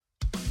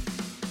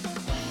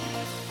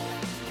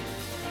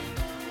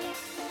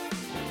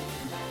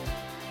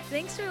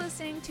Thanks for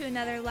listening to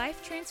another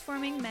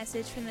life-transforming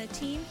message from the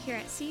team here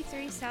at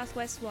C3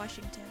 Southwest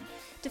Washington.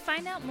 To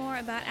find out more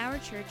about our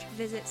church,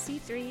 visit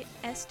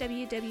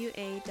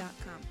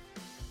c3swwa.com.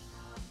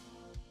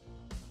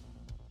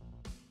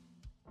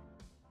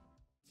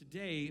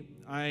 Today,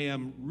 I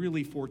am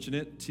really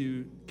fortunate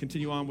to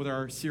continue on with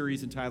our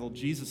series entitled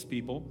Jesus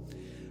People.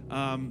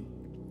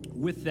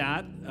 With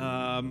that,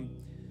 I'm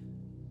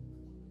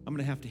going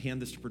to have to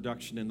hand this to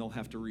production and they'll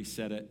have to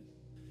reset it.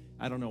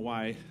 I don't know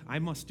why. I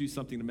must do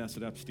something to mess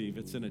it up, Steve.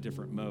 It's in a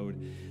different mode.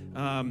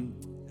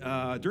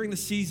 During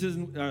this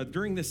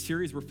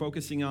series, we're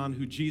focusing on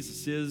who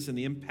Jesus is and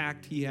the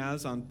impact he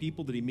has on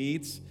people that he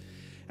meets,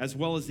 as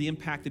well as the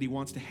impact that he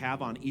wants to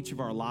have on each of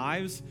our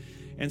lives.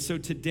 And so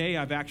today,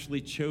 I've actually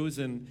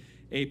chosen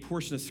a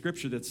portion of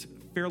Scripture that's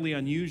fairly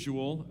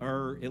unusual,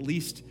 or at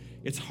least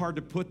it's hard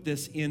to put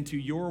this into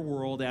your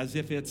world as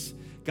if it's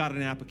got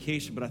an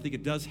application, but I think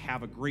it does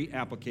have a great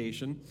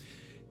application.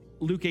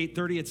 Luke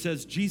 8:30, it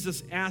says,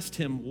 Jesus asked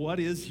him, "What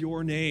is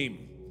your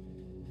name?"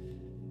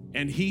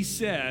 And he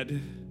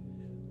said,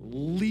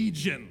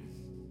 "Legion."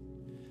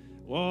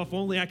 Well, if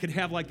only I could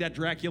have like that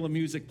Dracula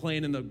music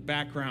playing in the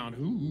background.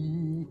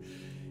 Ooh.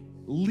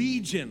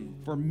 Legion,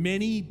 for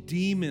many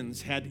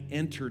demons had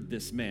entered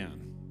this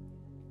man.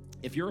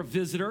 If you're a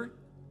visitor,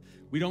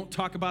 we don't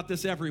talk about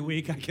this every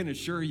week, I can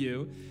assure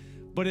you,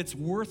 but it's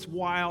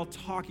worthwhile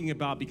talking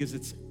about because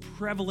it's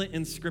prevalent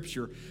in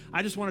Scripture.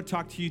 I just want to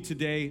talk to you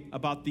today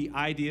about the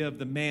idea of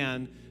the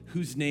man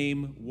whose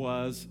name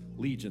was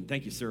Legion.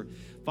 Thank you, sir.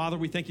 Father,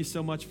 we thank you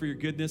so much for your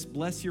goodness.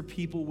 Bless your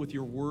people with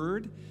your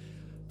word.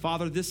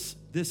 Father, this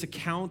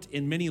account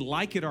and many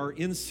like it are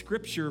in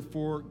Scripture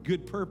for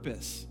good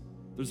purpose.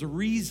 There's a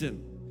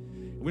reason.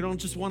 We don't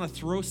just want to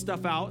throw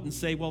stuff out and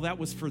say, well, that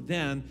was for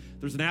then.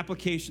 There's an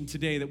application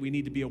today that we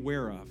need to be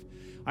aware of.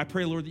 I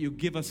pray, Lord, that you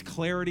give us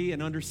clarity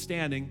and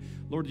understanding.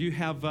 Lord, you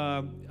have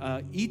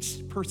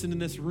each person in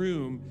this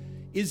room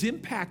is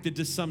impacted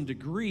to some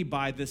degree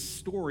by this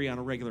story on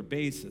a regular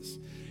basis.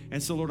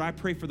 And so, Lord, I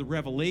pray for the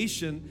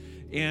revelation,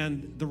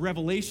 and the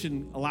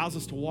revelation allows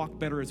us to walk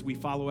better as we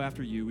follow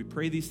after you. We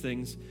pray these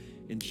things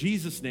in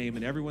Jesus' name,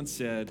 and everyone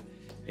said,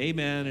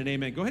 amen and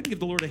amen. Go ahead and give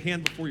the Lord a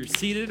hand before you're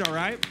seated, all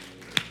right?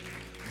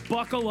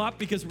 Buckle up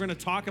because we're going to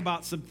talk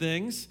about some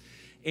things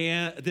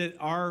that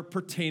are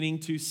pertaining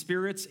to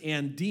spirits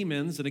and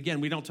demons. And again,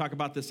 we don't talk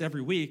about this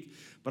every week,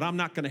 but I'm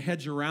not going to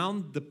hedge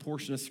around the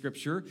portion of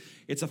Scripture.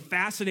 It's a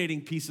fascinating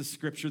piece of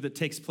Scripture that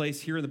takes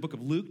place here in the book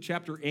of Luke,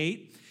 chapter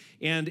 8.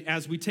 And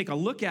as we take a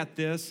look at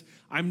this,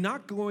 I'm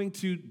not going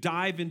to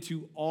dive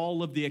into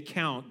all of the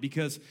account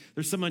because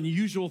there's some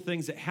unusual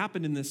things that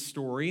happen in this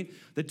story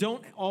that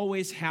don't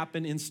always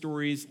happen in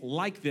stories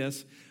like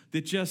this,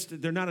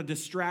 they're not a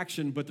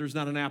distraction, but there's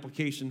not an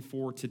application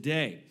for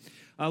today.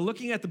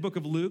 Looking at the book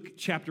of Luke,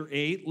 chapter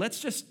 8,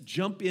 let's just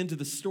jump into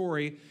the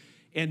story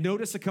and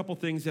notice a couple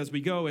things as we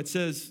go. It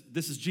says,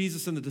 this is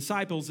Jesus and the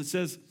disciples. It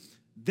says,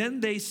 then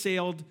they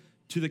sailed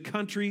to the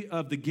country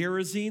of the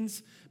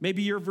Gerasenes.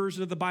 Maybe your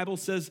version of the Bible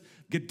says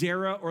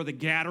Gadara or the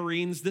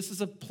Gadarenes. This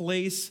is a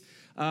place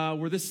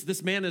where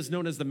this man is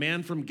known as the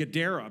man from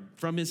Gadara,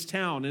 from his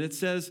town. And it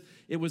says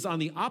it was on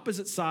the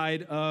opposite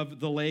side of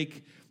the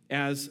lake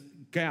as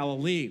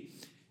Galilee.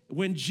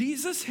 When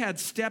Jesus had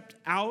stepped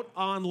out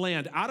on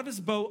land, out of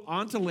his boat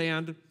onto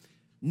land,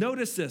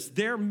 notice this,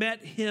 there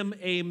met him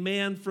a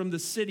man from the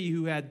city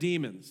who had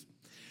demons.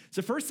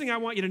 So first thing I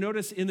want you to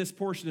notice in this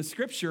portion of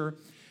Scripture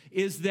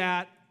is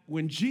that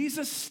when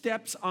Jesus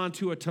steps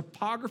onto a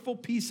topographical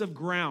piece of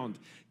ground,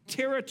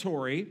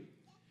 territory,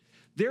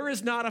 there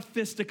is not a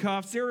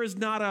fisticuffs, there is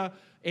not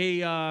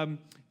a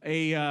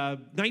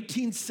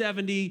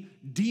 1970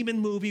 demon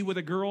movie with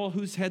a girl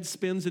whose head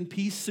spins and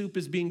pea soup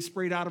is being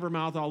sprayed out of her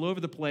mouth all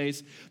over the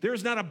place.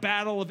 There's not a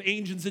battle of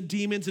angels and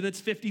demons and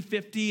it's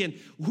 50-50 and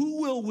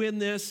who will win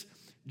this?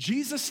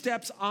 Jesus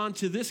steps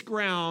onto this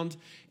ground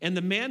and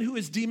the man who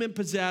is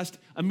demon-possessed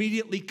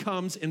immediately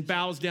comes and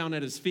bows down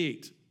at his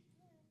feet.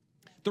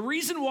 The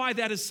reason why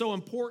that is so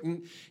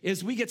important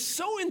is we get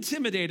so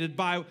intimidated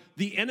by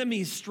the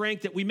enemy's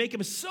strength that we make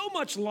him so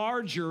much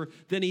larger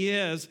than he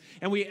is,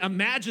 and we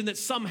imagine that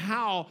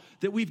somehow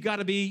that we've got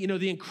to be,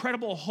 the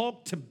Incredible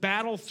Hulk to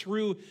battle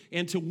through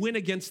and to win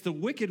against the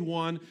wicked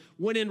one,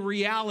 when in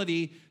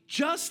reality,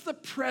 just the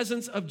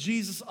presence of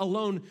Jesus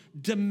alone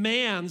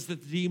demands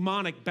that the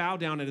demonic bow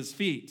down at his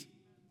feet.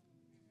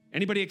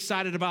 Anybody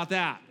excited about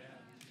that?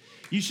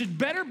 You should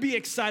better be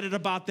excited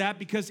about that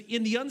because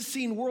in the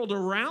unseen world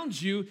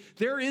around you,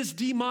 there is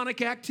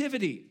demonic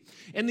activity.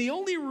 And the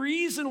only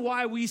reason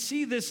why we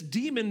see this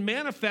demon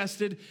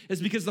manifested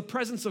is because the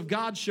presence of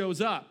God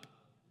shows up.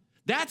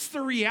 That's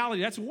the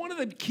reality. That's one of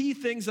the key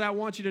things that I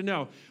want you to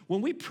know.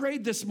 When we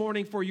prayed this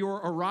morning for your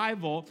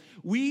arrival,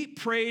 we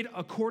prayed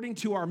according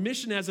to our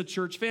mission as a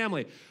church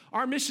family.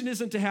 Our mission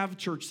isn't to have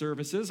church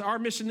services. Our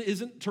mission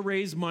isn't to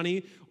raise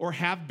money or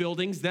have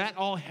buildings. That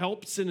all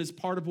helps and is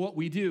part of what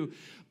we do.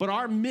 But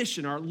our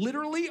mission,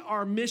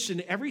 our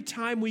mission every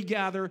time we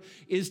gather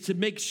is to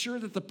make sure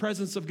that the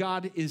presence of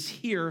God is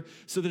here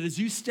so that as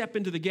you step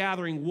into the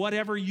gathering,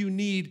 whatever you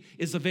need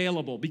is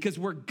available. Because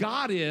where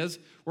God is,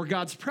 where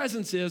God's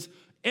presence is,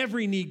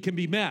 every need can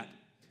be met.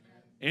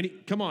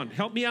 Come on,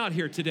 help me out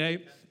here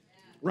today.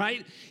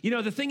 Right? You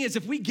know, the thing is,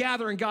 if we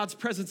gather and God's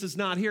presence is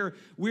not here,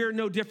 we're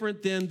no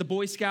different than the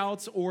Boy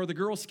Scouts or the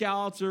Girl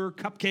Scouts or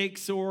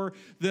Cupcakes or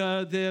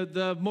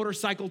the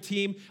motorcycle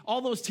team.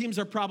 All those teams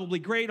are probably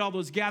great. All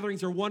those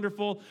gatherings are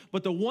wonderful.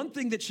 But the one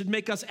thing that should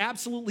make us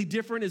absolutely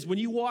different is when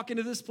you walk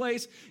into this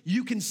place,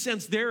 you can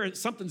sense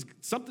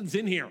something's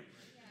in here.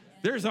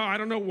 I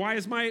don't know, why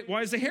is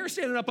the hair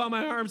standing up on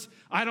my arms?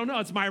 I don't know.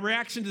 It's my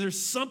reaction to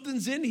there's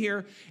something's in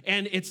here,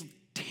 and it's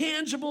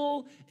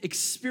tangible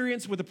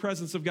experience with the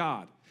presence of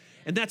God.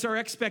 And that's our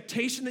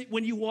expectation, that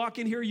when you walk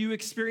in here, you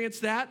experience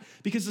that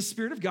because the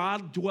Spirit of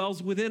God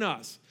dwells within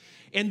us.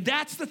 And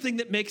that's the thing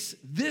that makes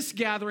this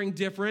gathering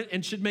different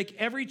and should make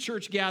every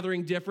church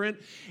gathering different.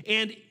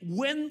 And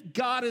when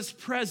God is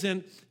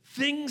present,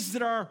 things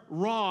that are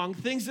wrong,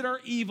 things that are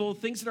evil,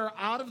 things that are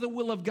out of the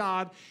will of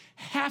God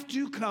have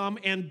to come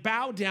and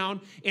bow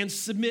down and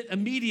submit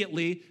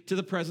immediately to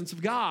the presence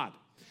of God.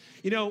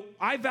 You know,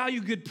 I value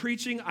good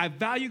preaching. I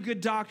value good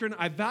doctrine.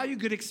 I value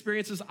good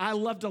experiences. I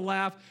love to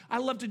laugh. I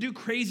love to do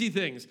crazy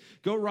things.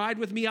 Go ride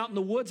with me out in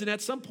the woods, and at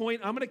some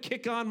point, I'm going to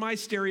kick on my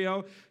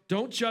stereo.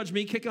 Don't judge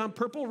me. Kick on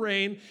Purple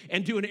Rain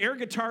and do an air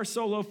guitar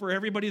solo for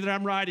everybody that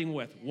I'm riding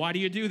with. Why do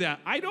you do that?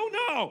 I don't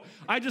know.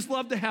 I just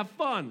love to have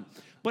fun.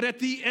 But at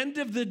the end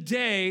of the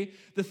day,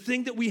 the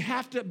thing that we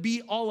have to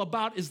be all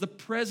about is the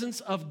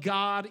presence of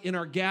God in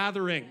our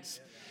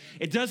gatherings.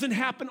 It doesn't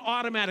happen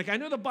automatic. I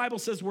know the Bible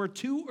says where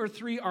 2 or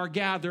 3 are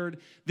gathered,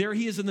 there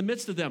he is in the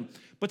midst of them.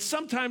 But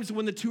sometimes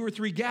when the 2 or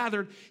 3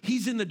 gathered,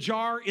 he's in the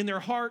jar in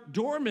their heart,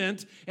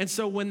 dormant. And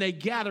so when they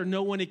gather,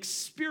 no one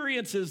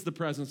experiences the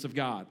presence of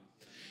God.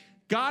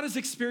 God is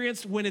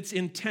experienced when it's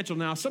intentional.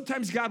 Now,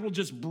 sometimes God will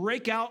just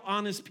break out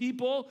on his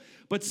people,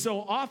 but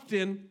so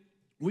often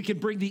we can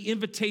bring the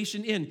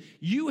invitation in.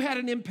 You had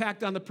an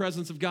impact on the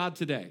presence of God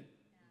today.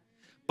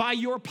 By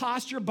your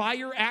posture, by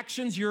your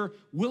actions, your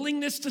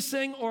willingness to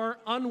sing or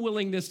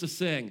unwillingness to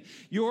sing.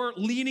 You're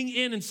leaning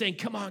in and saying,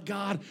 come on,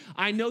 God,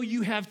 I know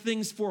you have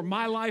things for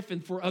my life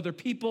and for other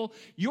people.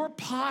 Your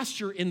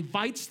posture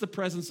invites the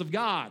presence of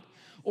God.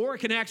 Or it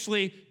can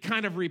actually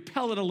kind of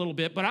repel it a little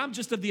bit. But I'm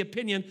just of the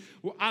opinion,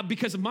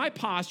 because of my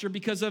posture,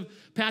 because of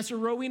Pastor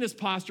Rowena's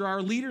posture,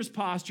 our leader's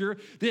posture,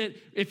 that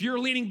if you're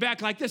leaning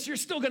back like this, you're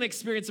still going to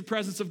experience the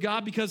presence of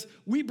God because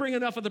we bring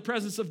enough of the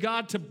presence of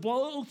God to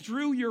blow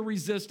through your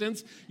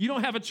resistance. You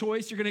don't have a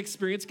choice. You're going to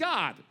experience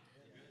God.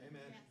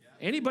 Amen.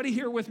 Anybody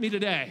here with me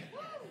today?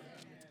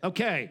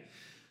 Okay.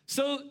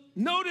 So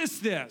notice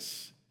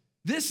this.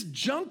 This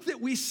junk that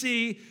we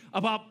see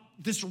about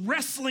this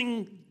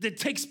wrestling that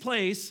takes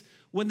place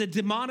when the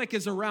demonic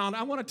is around,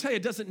 I want to tell you,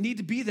 it doesn't need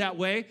to be that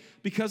way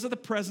because of the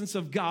presence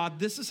of God.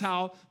 This is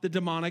how the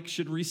demonic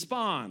should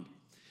respond.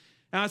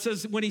 Now it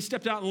says, when he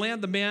stepped out on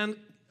land, the man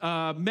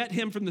met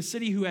him from the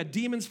city who had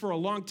demons for a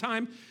long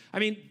time. I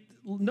mean,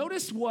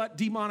 notice what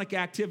demonic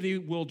activity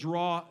will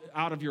draw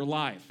out of your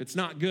life. It's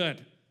not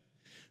good.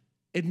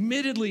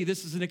 Admittedly,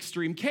 this is an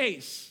extreme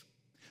case.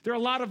 There are a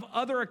lot of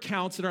other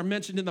accounts that are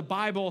mentioned in the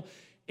Bible,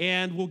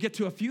 and we'll get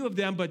to a few of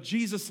them, but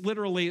Jesus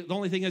literally, the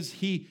only thing is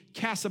he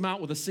casts them out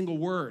with a single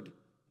word.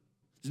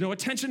 There's no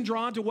attention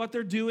drawn to what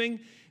they're doing.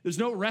 There's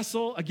no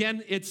wrestle.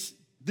 Again,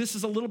 this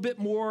is a little bit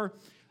more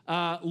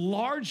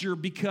larger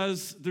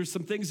because there's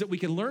some things that we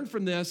can learn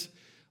from this,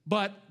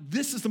 but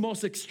this is the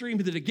most extreme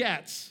that it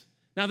gets.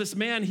 Now, this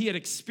man, he had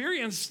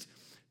experienced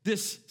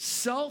this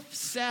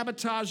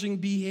self-sabotaging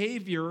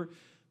behavior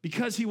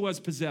because he was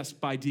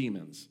possessed by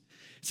demons.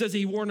 It says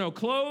he wore no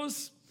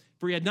clothes,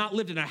 for he had not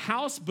lived in a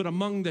house, but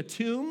among the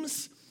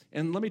tombs.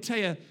 And let me tell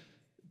you,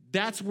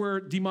 that's where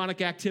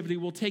demonic activity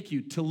will take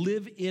you, to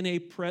live in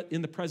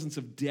the presence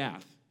of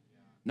death,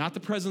 not the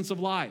presence of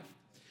life.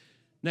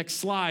 Next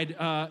slide,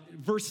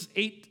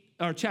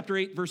 chapter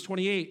 8, verse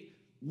 28.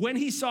 When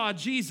he saw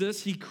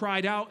Jesus, he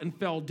cried out and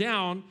fell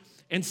down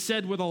and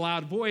said with a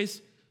loud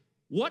voice,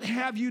 "What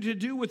have you to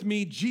do with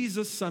me,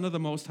 Jesus, Son of the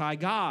Most High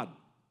God?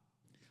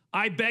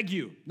 I beg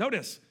you."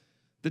 Notice,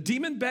 the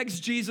demon begs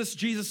Jesus.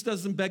 Jesus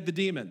doesn't beg the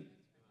demon.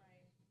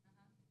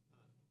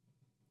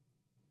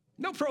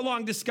 No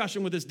prolonged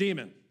discussion with this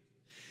demon.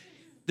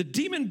 The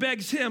demon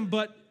begs him,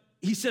 but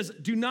he says,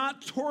 "Do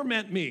not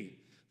torment me."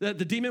 The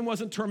demon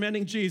wasn't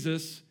tormenting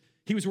Jesus.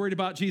 He was worried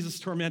about Jesus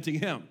tormenting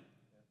him.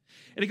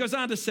 And he goes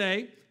on to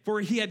say, "For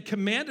he had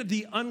commanded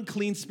the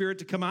unclean spirit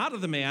to come out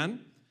of the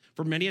man.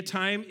 For many a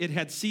time it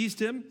had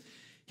seized him.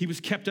 He was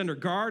kept under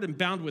guard and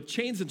bound with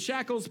chains and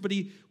shackles, but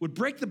he would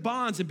break the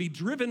bonds and be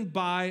driven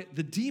by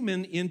the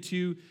demon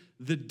into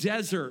the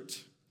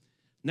desert."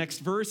 Next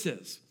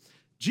verses.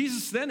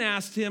 Jesus then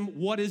asked him,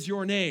 "What is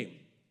your name?"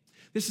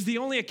 This is the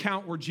only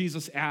account where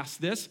Jesus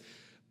asked this.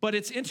 But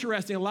it's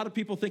interesting. A lot of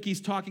people think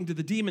he's talking to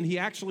the demon. He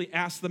actually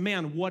asked the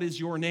man, what is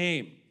your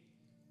name?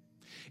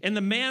 And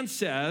the man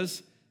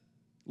says,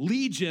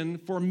 Legion,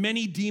 for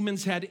many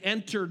demons had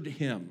entered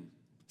him.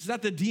 It's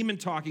not the demon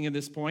talking at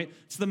this point.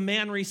 It's the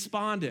man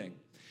responding.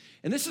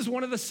 And this is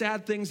one of the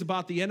sad things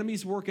about the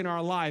enemy's work in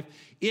our life.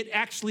 It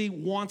actually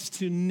wants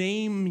to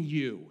name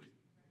you.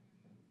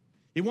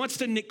 It wants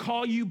to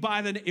call you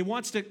by the, it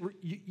wants to,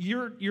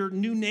 your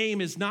new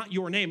name is not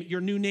your name. Your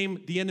new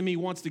name the enemy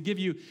wants to give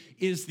you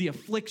is the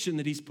affliction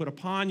that he's put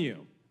upon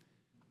you.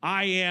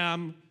 I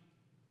am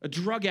a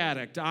drug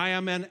addict. I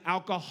am an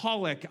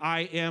alcoholic.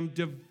 I am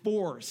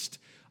divorced.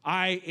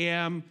 I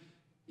am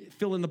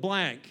fill in the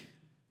blank.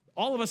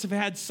 All of us have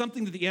had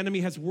something that the enemy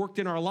has worked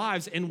in our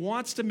lives and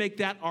wants to make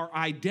that our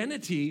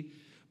identity,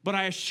 but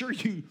I assure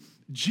you,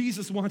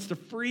 Jesus wants to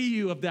free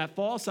you of that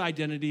false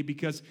identity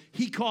because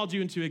he called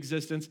you into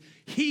existence.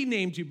 He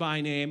named you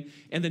by name,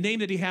 and the name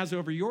that he has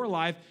over your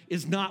life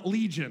is not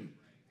Legion.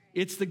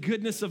 It's the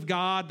goodness of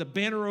God. The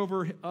banner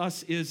over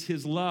us is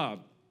his love.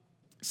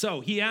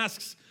 So he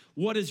asks,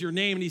 what is your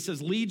name? And he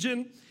says,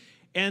 Legion.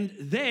 And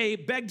they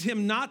begged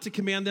him not to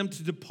command them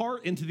to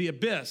depart into the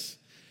abyss.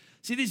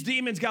 See, these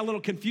demons got a little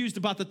confused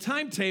about the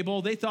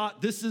timetable. They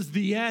thought this is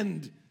the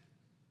end.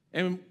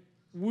 And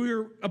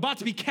we're about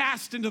to be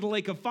cast into the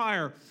lake of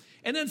fire.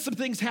 And then some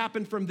things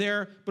happened from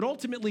there, but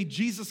ultimately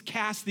Jesus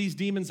cast these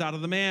demons out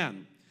of the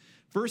man.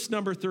 Verse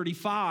number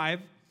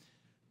 35,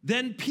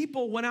 then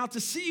people went out to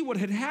see what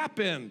had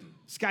happened.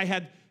 This guy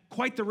had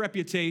quite the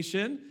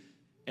reputation,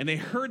 and they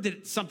heard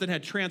that something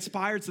had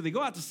transpired, so they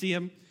go out to see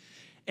him.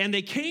 And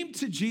they came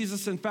to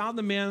Jesus and found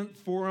the man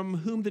from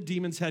whom the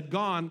demons had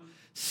gone,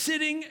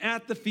 sitting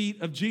at the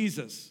feet of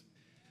Jesus.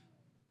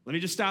 Let me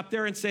just stop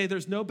there and say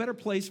there's no better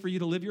place for you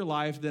to live your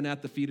life than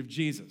at the feet of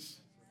Jesus.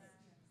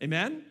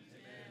 Amen? Amen?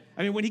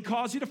 I mean, when he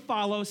calls you to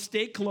follow,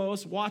 stay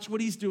close, watch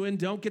what he's doing,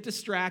 don't get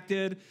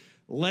distracted,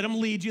 let him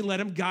lead you, let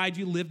him guide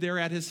you, live there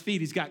at his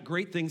feet. He's got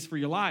great things for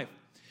your life.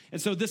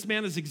 And so this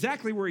man is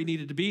exactly where he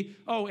needed to be.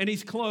 Oh, and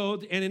he's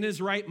clothed and in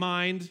his right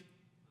mind.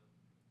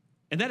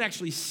 And that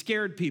actually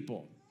scared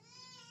people.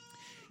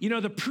 You know,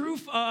 the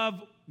proof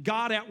of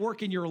God at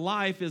work in your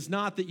life is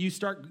not that you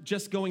start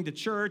just going to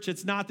church.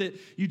 It's not that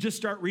you just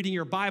start reading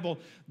your Bible.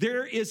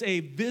 There is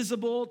a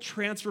visible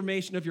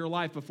transformation of your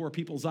life before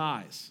people's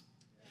eyes.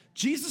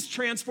 Jesus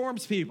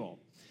transforms people.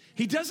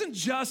 He doesn't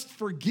just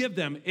forgive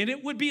them, and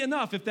it would be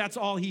enough if that's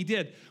all he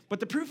did. But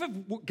the proof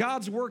of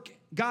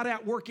God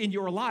at work in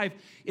your life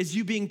is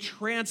you being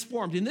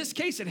transformed. In this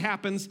case, it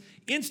happens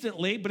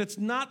instantly, but it's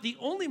not the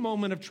only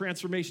moment of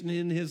transformation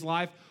in his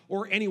life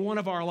or any one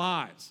of our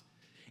lives.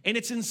 And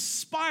it's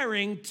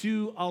inspiring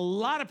to a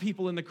lot of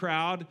people in the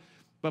crowd,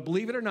 but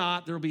believe it or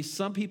not, there will be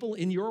some people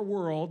in your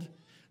world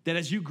that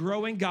as you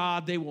grow in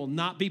God, they will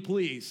not be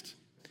pleased.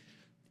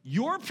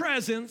 Your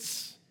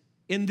presence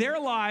in their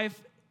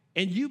life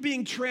and you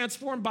being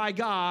transformed by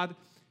God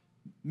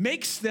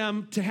makes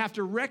them to have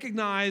to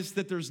recognize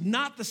that there's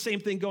not the same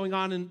thing going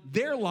on in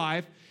their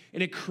life,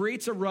 and it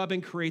creates a rub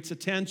and creates a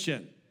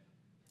tension.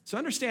 So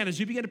understand, as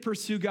you begin to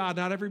pursue God,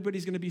 not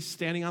everybody's going to be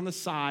standing on the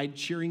side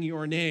cheering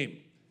your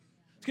name.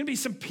 There's going to be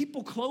some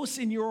people close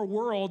in your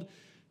world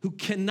who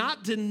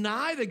cannot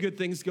deny the good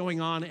things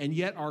going on and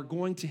yet are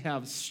going to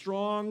have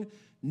strong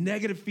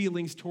negative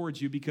feelings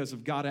towards you because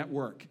of God at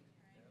work.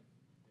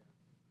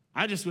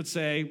 I just would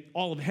say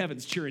all of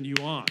heaven's cheering you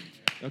on,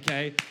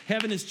 okay?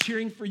 Heaven is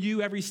cheering for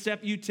you every step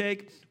you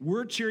take.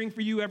 We're cheering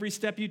for you every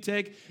step you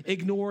take.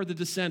 Ignore the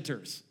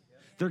dissenters.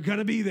 They're going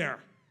to be there.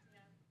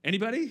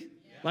 Anybody?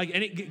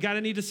 Got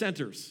any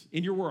dissenters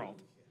in your world?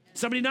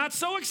 Somebody not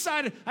so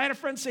excited. I had a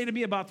friend say to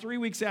me about 3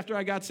 weeks after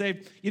I got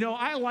saved, you know,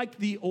 I liked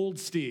the old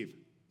Steve.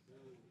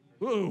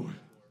 Ooh.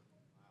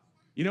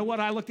 You know what?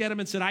 I looked at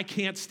him and said, I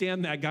can't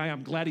stand that guy.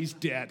 I'm glad he's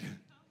dead.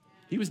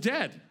 He was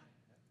dead.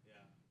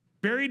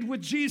 Buried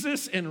with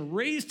Jesus and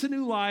raised to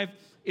new life.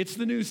 It's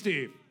the new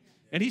Steve.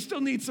 And he still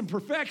needs some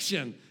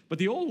perfection, but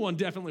the old one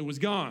definitely was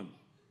gone.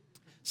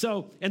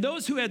 So, and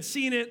those who had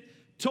seen it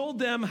told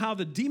them how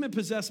the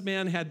demon-possessed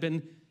man had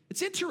been.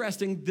 It's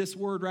interesting, this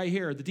word right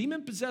here. The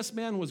demon-possessed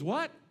man was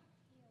what?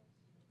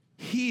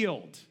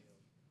 Healed.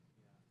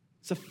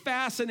 It's a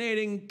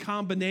fascinating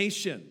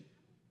combination.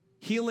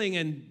 Healing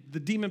and the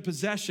demon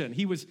possession.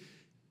 He was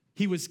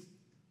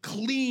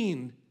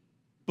clean,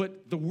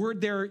 but the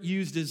word there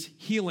used is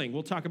healing.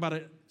 We'll talk about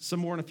it some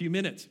more in a few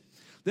minutes.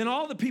 Then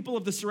all the people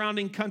of the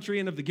surrounding country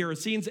and of the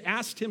Gerasenes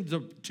asked him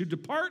to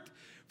depart,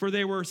 for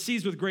they were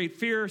seized with great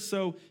fear,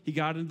 so he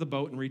got into the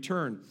boat and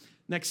returned.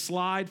 Next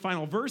slide,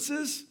 final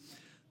verses.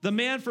 The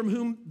man from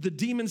whom the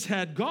demons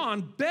had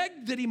gone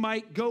begged that he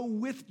might go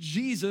with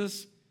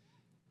Jesus.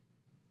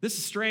 This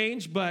is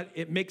strange, but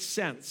it makes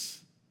sense.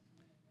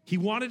 He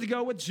wanted to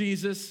go with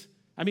Jesus.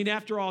 I mean,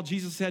 after all,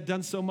 Jesus had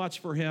done so much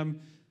for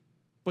him,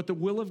 but the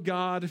will of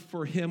God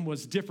for him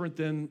was different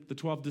than the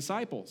 12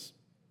 disciples.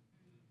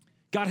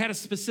 God had a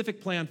specific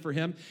plan for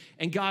him,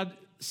 and God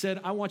said,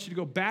 I want you to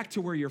go back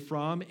to where you're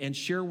from and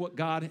share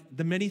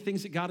the many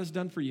things that God has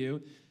done for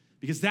you,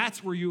 because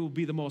that's where you will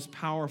be the most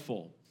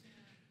powerful.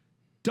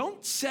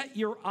 Don't set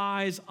your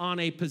eyes on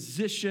a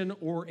position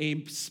or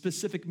a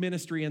specific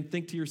ministry and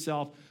think to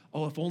yourself,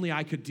 oh, if only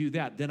I could do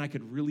that, then I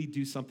could really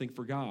do something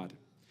for God.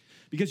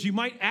 Because you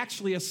might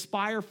actually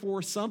aspire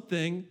for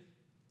something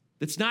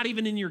that's not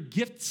even in your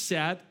gift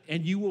set,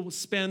 and you will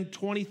spend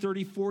 20,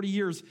 30, 40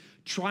 years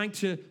trying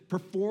to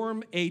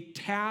perform a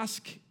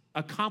task,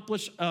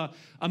 accomplish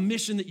a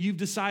mission that you've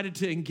decided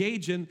to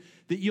engage in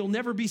that you'll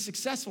never be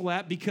successful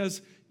at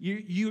because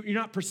you're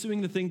not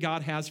pursuing the thing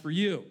God has for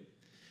you.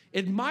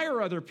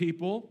 Admire other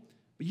people,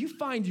 but you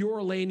find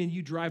your lane and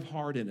you drive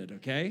hard in it,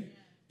 okay?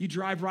 You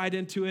drive right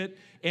into it,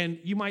 and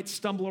you might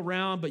stumble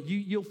around, but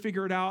you'll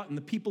figure it out, and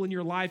the people in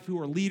your life who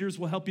are leaders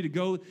will help you to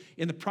go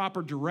in the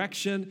proper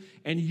direction,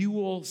 and you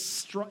will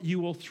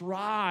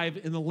thrive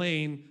in the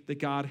lane that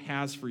God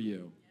has for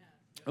you.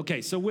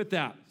 Okay, so with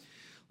that,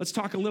 let's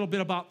talk a little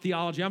bit about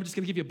theology. I'm just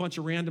going to give you a bunch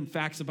of random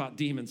facts about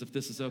demons, if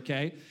this is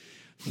okay.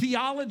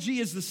 Theology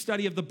is the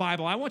study of the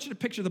Bible. I want you to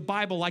picture the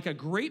Bible like a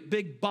great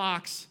big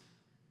box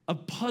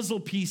of puzzle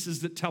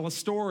pieces that tell a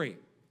story.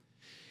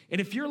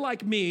 And if you're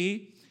like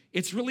me,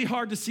 it's really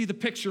hard to see the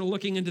picture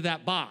looking into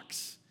that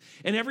box.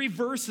 And every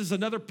verse is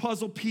another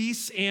puzzle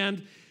piece.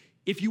 And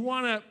if you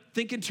want to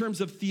think in terms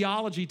of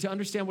theology to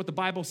understand what the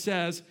Bible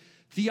says,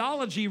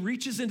 theology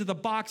reaches into the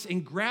box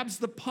and grabs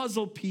the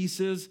puzzle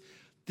pieces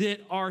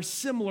that are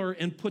similar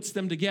and puts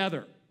them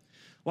together.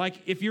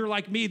 Like if you're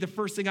like me, the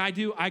first thing I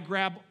do,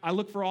 I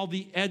look for all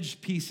the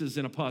edge pieces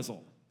in a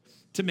puzzle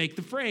to make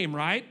the frame,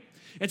 right?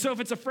 And so if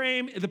it's a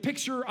frame, the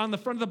picture on the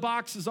front of the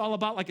box is all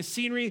about like a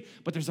scenery,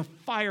 but there's a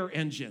fire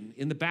engine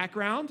in the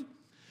background.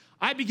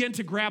 I begin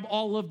to grab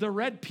all of the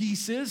red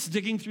pieces,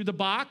 digging through the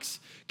box,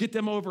 get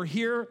them over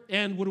here,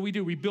 and what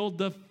do? We build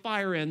the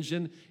fire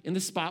engine in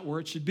the spot where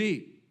it should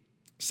be.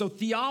 So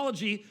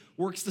theology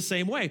works the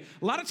same way.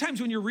 A lot of times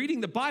when you're reading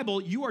the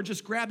Bible, you are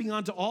just grabbing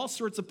onto all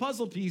sorts of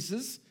puzzle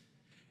pieces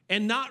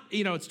and not,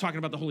 it's talking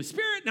about the Holy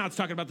Spirit, now it's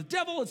talking about the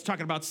devil, it's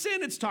talking about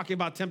sin, it's talking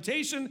about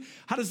temptation.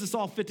 How does this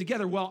all fit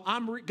together? Well,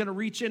 I'm going to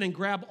reach in and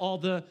grab all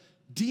the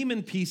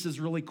demon pieces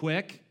really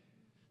quick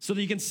so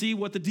that you can see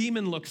what the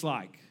demon looks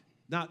like.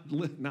 Not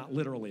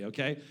literally,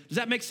 okay? Does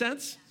that make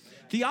sense?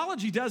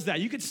 Theology does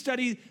that. You could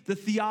study the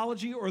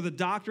theology or the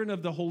doctrine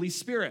of the Holy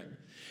Spirit.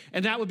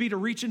 And that would be to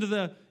reach into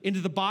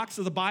the box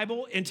of the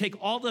Bible and take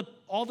all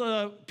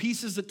the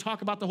pieces that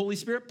talk about the Holy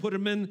Spirit, put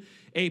them in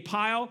a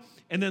pile,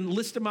 and then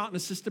list them out in a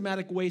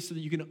systematic way so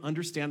that you can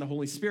understand the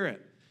Holy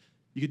Spirit.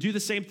 You could do the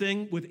same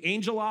thing with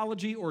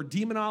angelology or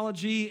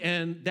demonology,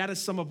 and that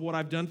is some of what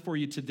I've done for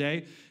you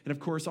today. And of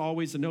course,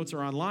 always the notes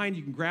are online.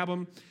 You can grab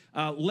them.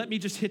 Let me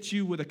just hit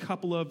you with a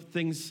couple of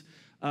things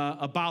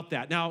about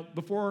that. Now,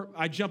 before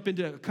I jump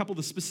into a couple of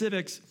the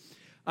specifics,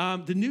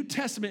 the New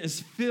Testament is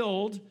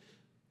filled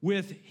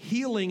with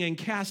healing and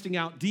casting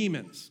out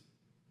demons.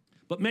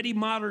 But many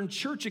modern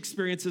church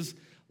experiences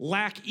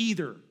lack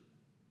either.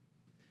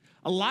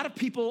 A lot of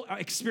people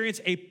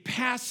experience a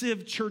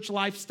passive church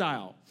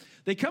lifestyle.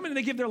 They come in and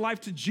they give their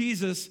life to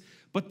Jesus,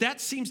 but that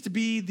seems to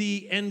be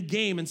the end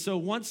game. And so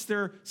once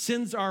their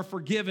sins are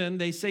forgiven,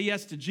 they say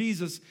yes to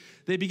Jesus,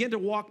 they begin to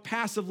walk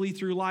passively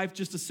through life,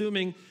 just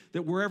assuming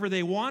that wherever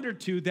they wandered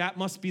to, that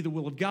must be the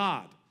will of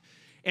God.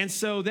 And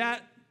so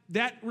that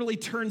really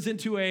turns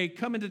into a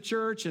come into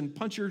church and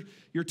punch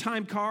your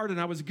time card,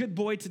 and I was a good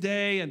boy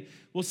today, and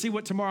we'll see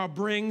what tomorrow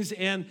brings.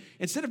 And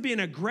instead of being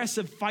an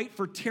aggressive fight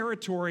for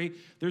territory,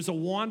 there's a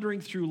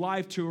wandering through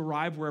life to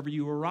arrive wherever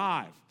you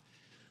arrive.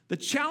 The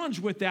challenge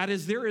with that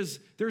is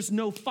there's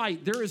no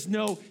fight. There is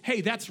no,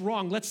 hey, that's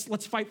wrong.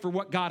 Let's fight for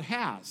what God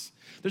has.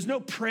 There's no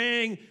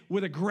praying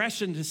with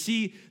aggression to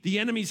see the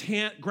enemy's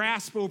hand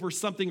grasp over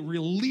something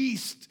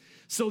released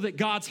so that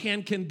God's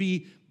hand can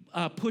be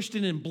pushed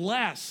in and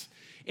blessed.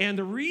 And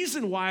the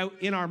reason why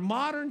in our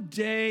modern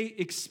day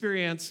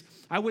experience,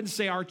 I wouldn't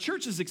say our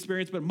church's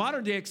experience, but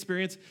modern day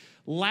experience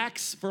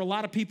lacks, for a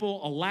lot of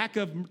people, a lack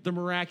of the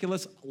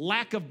miraculous,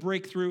 lack of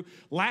breakthrough,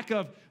 lack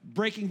of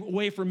breaking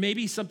away from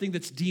maybe something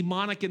that's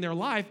demonic in their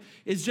life,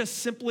 is just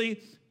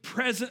simply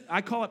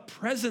I call it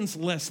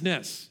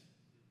presencelessness.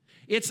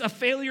 It's a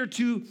failure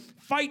to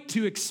fight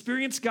to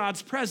experience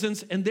God's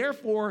presence, and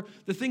therefore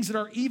the things that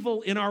are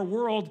evil in our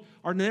world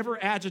are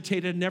never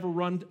agitated, never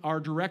run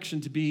our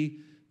direction to be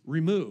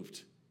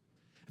removed.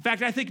 In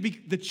fact, I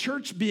think the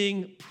church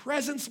being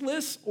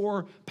presenceless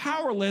or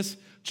powerless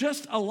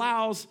just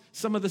allows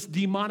some of this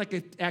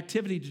demonic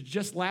activity to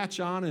just latch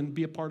on and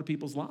be a part of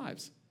people's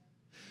lives.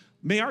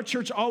 May our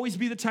church always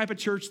be the type of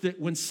church that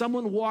when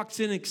someone walks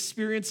in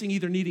experiencing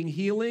either needing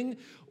healing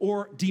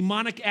or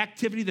demonic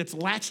activity that's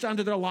latched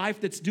onto their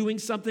life, that's doing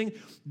something,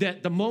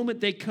 that the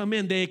moment they come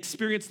in, they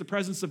experience the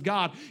presence of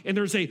God, and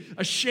there's a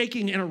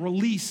shaking and a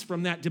release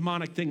from that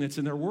demonic thing that's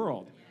in their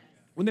world.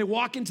 When they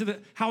walk into the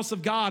house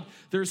of God,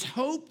 there's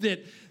hope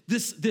that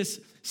this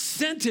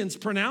sentence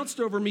pronounced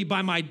over me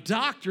by my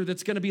doctor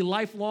that's going to be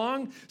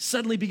lifelong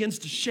suddenly begins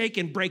to shake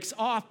and breaks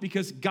off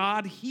because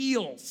God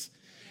heals.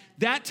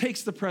 That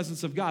takes the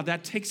presence of God.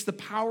 That takes the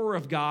power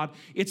of God.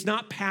 It's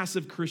not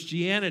passive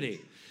Christianity.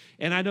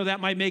 And I know that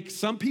might make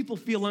some people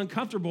feel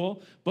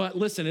uncomfortable, but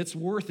listen, it's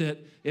worth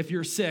it if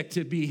you're sick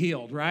to be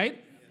healed,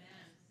 right?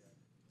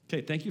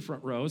 Okay, thank you,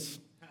 front rows.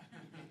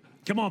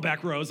 Come on,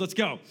 back rows, let's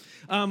go.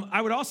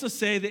 I would also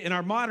say that in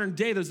our modern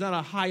day, there's not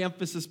a high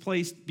emphasis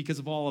placed because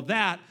of all of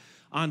that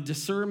on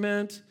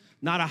discernment,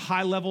 not a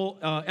high level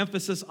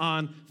emphasis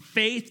on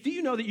faith. Do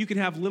you know that you can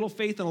have little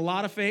faith and a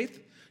lot of faith?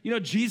 You know,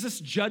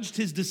 Jesus judged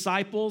his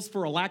disciples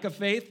for a lack of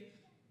faith.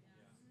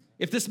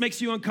 If this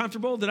makes you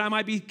uncomfortable, then I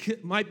might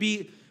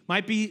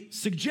be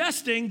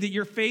suggesting that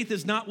your faith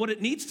is not what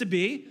it needs to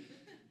be.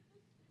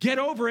 Get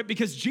over it,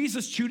 because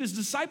Jesus chewed his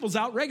disciples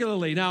out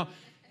regularly. Now,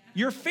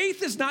 your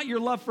faith is not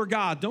your love for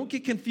God. Don't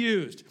get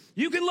confused.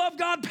 You can love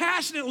God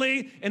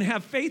passionately and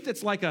have faith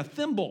that's like a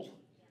thimble.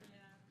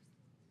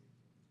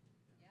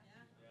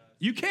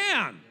 You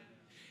can.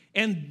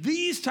 And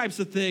these types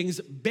of things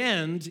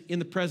bend in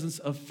the presence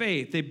of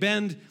faith. They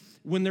bend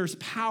when there's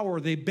power.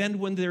 They bend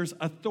when there's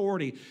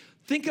authority.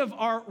 Think of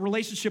our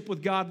relationship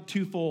with God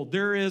twofold.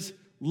 There is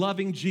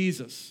loving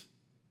Jesus,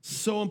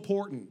 so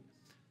important,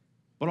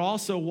 but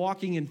also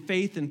walking in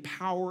faith and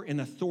power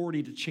and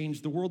authority to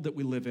change the world that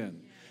we live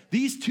in.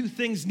 These two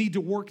things need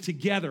to work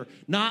together,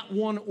 not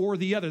one or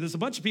the other. There's a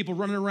bunch of people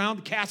running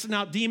around casting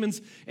out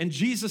demons, and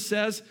Jesus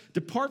says,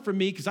 depart from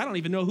me, because I don't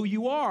even know who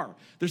you are.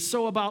 They're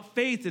so about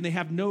faith, and they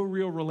have no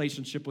real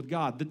relationship with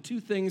God. The two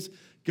things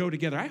go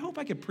together. I hope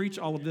I can preach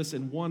all of this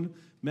in one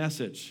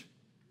message.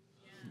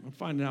 I'm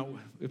finding out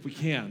if we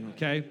can,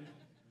 okay?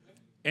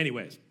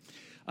 Anyways,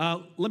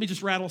 let me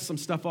just rattle some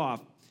stuff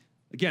off.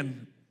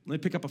 Again, let me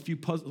pick up a few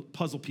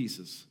puzzle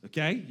pieces,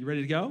 okay? You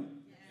ready to go?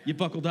 You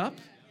buckled up?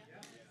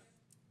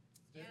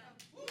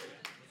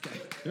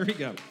 There we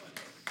go.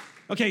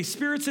 Okay,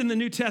 spirits in the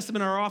New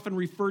Testament are often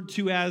referred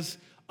to as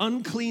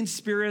unclean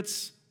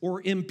spirits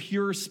or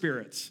impure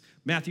spirits.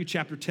 Matthew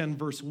chapter 10,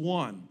 verse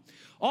 1.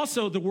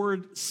 Also, the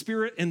word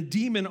spirit and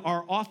demon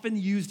are often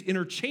used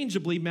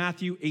interchangeably,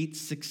 Matthew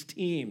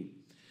 8:16.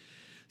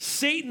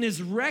 Satan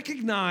is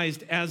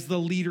recognized as the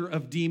leader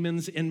of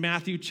demons in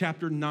Matthew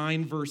chapter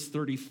 9, verse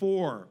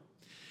 34.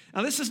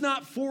 Now, this is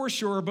not for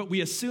sure, but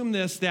we assume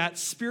this, that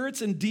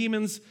spirits and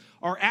demons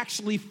are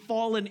actually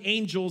fallen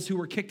angels who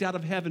were kicked out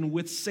of heaven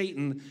with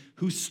Satan,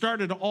 who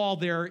started all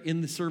there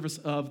in the service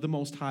of the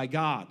Most High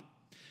God.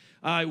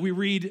 We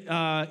read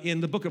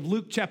in the book of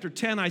Luke chapter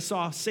 10, I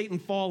saw Satan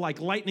fall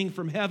like lightning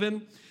from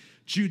heaven.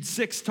 Jude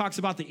 6 talks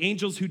about the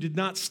angels who did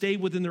not stay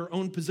within their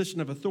own position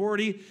of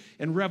authority.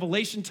 And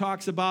Revelation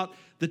talks about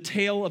the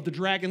tail of the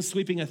dragon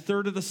sweeping a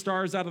third of the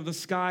stars out of the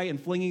sky and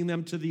flinging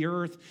them to the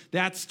earth.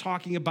 That's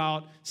talking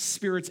about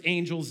spirits,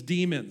 angels,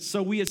 demons.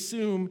 So we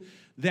assume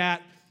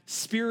that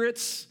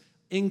spirits,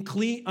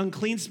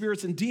 unclean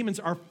spirits and demons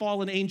are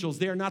fallen angels.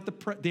 They are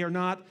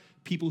not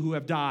people who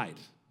have died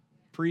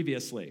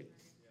previously.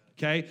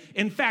 Okay?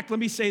 In fact, let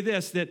me say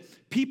this,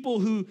 that people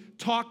who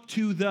talk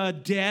to the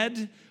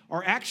dead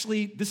are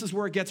actually, this is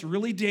where it gets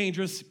really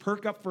dangerous.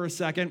 Perk up for a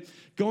second.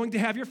 Going to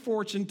have your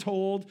fortune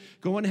told,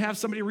 going to have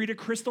somebody read a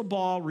crystal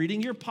ball,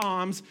 reading your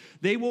palms,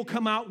 they will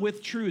come out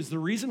with truths. The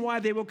reason why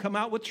they will come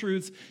out with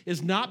truths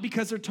is not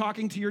because they're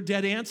talking to your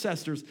dead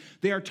ancestors.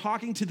 They are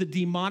talking to the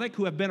demonic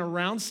who have been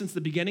around since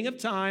the beginning of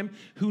time,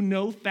 who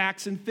know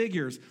facts and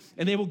figures.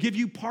 And they will give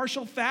you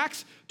partial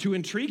facts to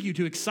intrigue you,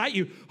 to excite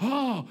you.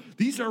 Oh,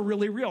 these are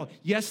really real.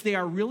 Yes, they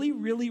are really,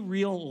 really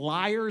real.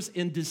 Liars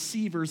and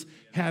deceivers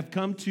have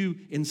come to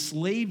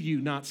enslave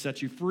you, not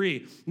set you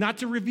free. Not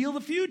to reveal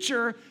the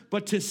future,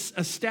 but to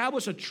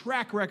establish a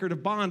track record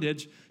of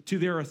bondage to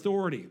their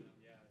authority.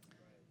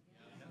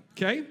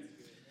 Okay?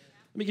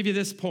 Let me give you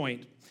this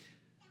point.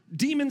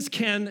 Demons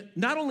can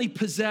not only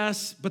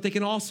possess, but they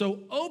can also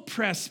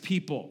oppress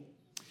people.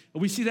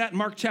 We see that in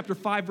Mark chapter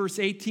 5, verse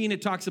 18.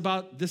 It talks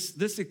about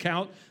this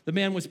account. The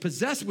man was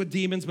possessed with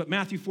demons, but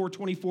Matthew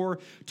 4:24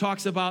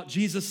 talks about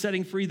Jesus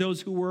setting free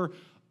those who were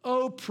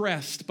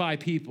oppressed by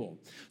people.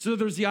 So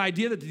there's the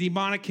idea that the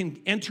demonic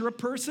can enter a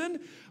person,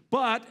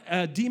 but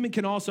a demon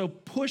can also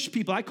push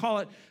people. I call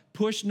it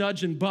push,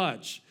 nudge, and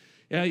budge.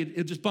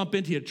 It'll just bump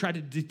into you, try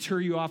to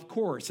deter you off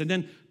course, and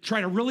then try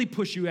to really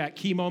push you at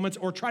key moments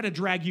or try to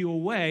drag you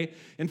away.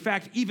 In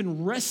fact,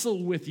 even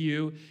wrestle with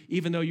you,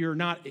 even though you're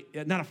not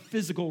a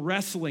physical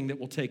wrestling that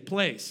will take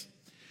place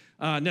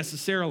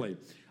necessarily.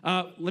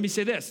 Let me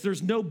say this.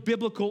 There's no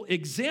biblical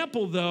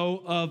example,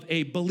 though, of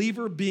a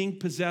believer being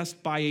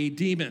possessed by a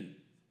demon.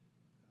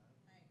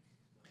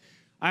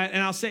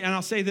 I'll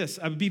say this.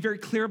 I would be very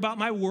clear about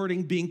my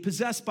wording, being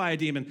possessed by a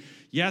demon.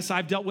 Yes,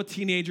 I've dealt with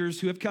teenagers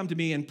who have come to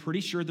me and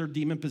pretty sure they're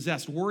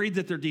demon-possessed, worried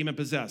that they're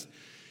demon-possessed.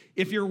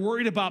 If you're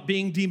worried about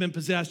being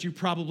demon-possessed, you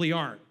probably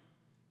aren't.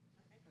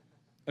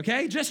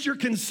 Okay? Just your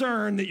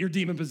concern that you're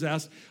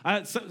demon-possessed.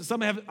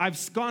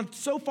 I've gone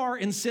so far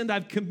in sin,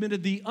 I've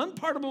committed the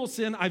unpardonable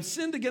sin. I've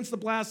sinned against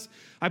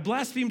I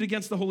blasphemed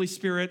against the Holy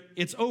Spirit.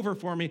 It's over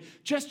for me.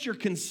 Just your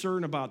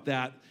concern about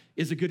that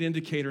is a good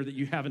indicator that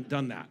you haven't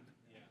done that.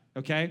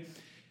 Okay?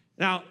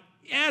 Now,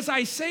 as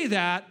I say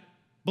that,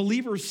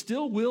 believers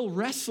still will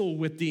wrestle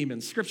with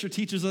demons. Scripture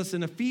teaches us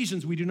in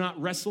Ephesians, we do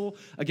not wrestle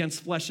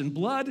against flesh and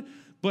blood,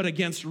 but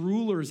against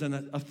rulers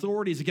and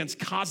authorities, against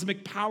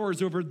cosmic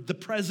powers over the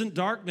present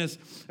darkness,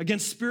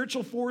 against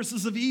spiritual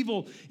forces of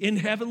evil in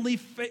heavenly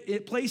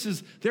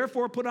places.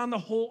 Therefore, put on the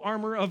whole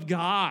armor of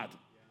God.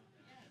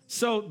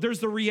 So there's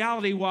the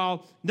reality,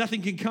 while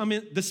nothing can come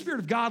in, the Spirit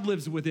of God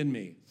lives within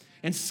me.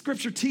 And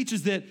Scripture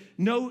teaches that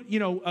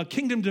a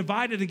kingdom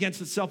divided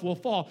against itself will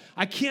fall.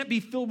 I can't be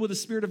filled with the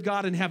Spirit of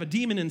God and have a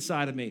demon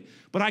inside of me,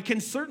 but I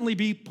can certainly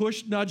be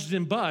pushed, nudged,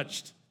 and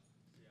budged.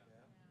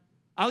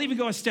 I'll even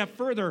go a step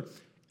further.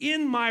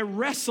 In my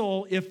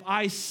wrestle, if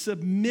I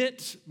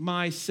submit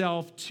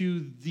myself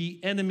to the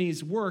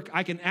enemy's work,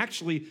 I can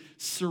actually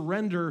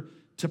surrender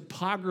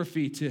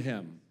topography to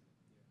him.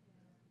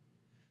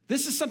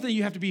 This is something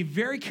you have to be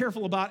very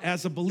careful about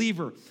as a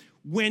believer.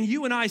 When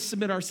you and I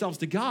submit ourselves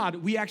to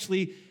God,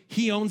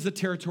 he owns the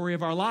territory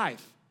of our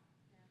life.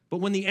 But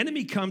when the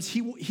enemy comes,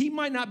 he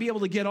might not be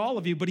able to get all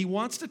of you, but he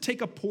wants to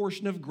take a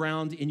portion of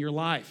ground in your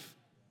life.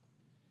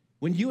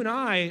 When you and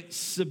I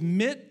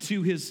submit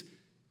to his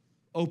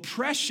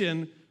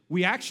oppression,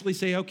 we actually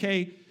say,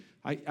 okay,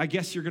 I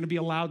guess you're going to be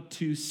allowed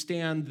to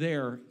stand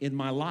there in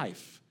my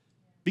life.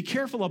 Be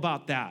careful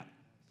about that.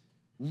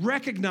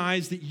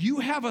 Recognize that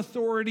you have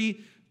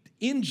authority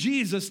in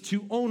Jesus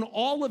to own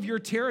all of your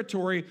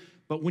territory,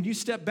 but when you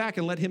step back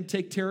and let him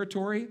take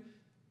territory,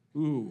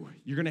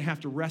 you're going to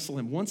have to wrestle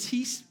him. Once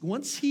he's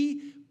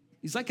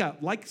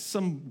like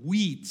some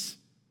weeds.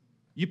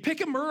 You pick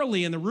him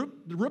early and the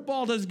root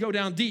ball doesn't go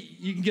down deep,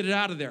 you can get it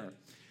out of there.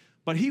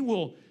 But he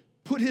will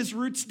put his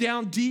roots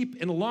down deep,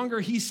 and the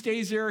longer he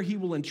stays there, he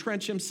will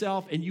entrench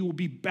himself, and you will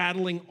be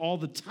battling all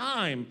the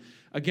time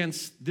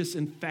against this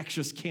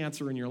infectious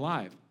cancer in your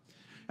life.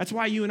 That's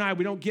why you and I,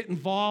 we don't get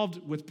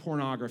involved with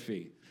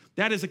pornography.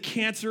 That is a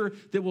cancer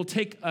that will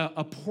take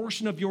a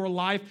portion of your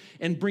life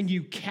and bring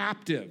you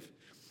captive.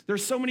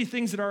 There's so many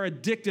things that are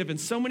addictive, and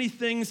so many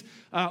things.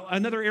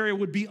 Another area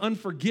would be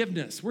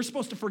unforgiveness. We're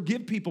supposed to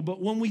forgive people,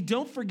 but when we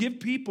don't forgive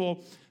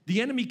people,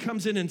 the enemy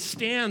comes in and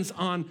stands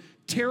on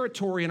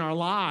territory in our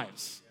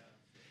lives.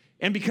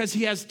 And because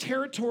he has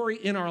territory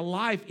in our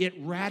life, it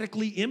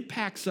radically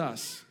impacts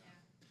us.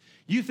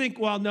 You think,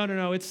 well,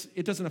 no,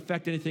 it doesn't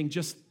affect anything,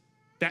 just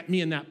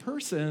me and that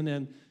person,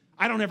 and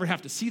I don't ever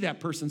have to see that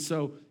person,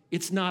 so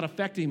it's not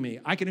affecting me.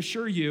 I can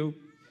assure you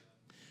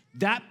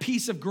that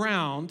piece of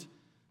ground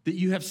that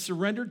you have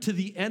surrendered to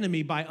the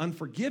enemy by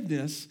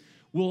unforgiveness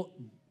will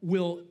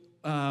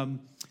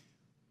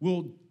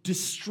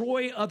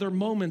destroy other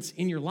moments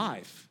in your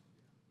life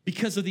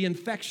because of the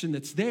infection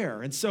that's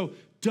there. And so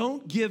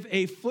don't give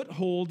a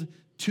foothold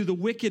to the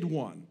wicked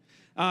one.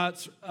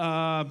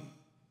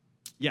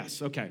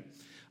 Yes, okay.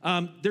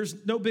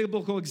 There's no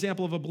biblical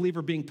example of a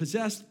believer being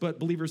possessed, but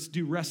believers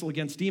do wrestle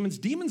against demons.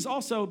 Demons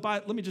also,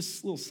 let me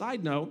just, a little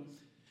side note,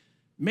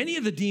 many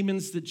of the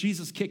demons that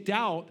Jesus kicked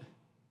out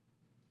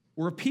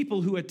were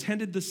people who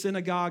attended the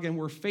synagogue and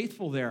were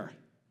faithful there.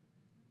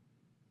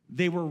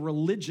 They were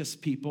religious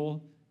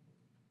people,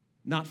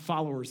 not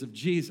followers of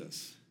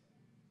Jesus.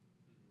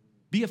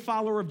 Be a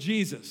follower of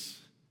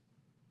Jesus,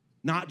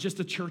 not just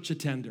a church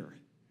attender,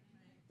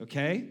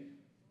 okay?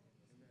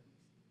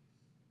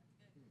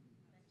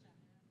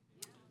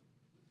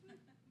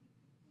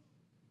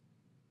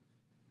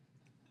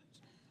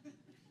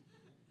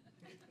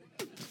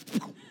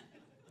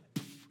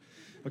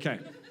 Okay.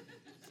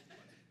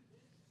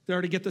 They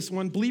already get this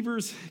one.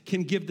 Believers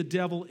can give the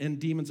devil and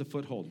demons a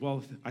foothold.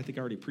 Well, I think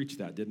I already preached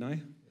that, didn't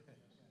I?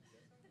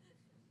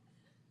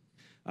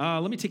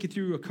 Let me take you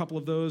through a couple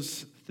of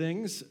those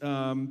things.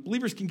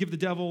 Believers can give the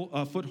devil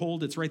a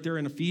foothold. It's right there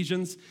in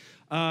Ephesians.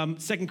 2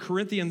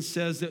 Corinthians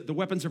says that the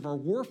weapons of our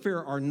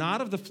warfare are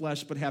not of the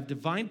flesh, but have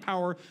divine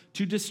power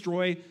to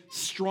destroy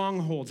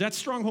strongholds. That's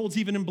strongholds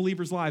even in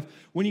believers' life.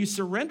 When you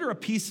surrender a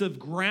piece of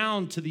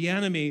ground to the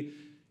enemy,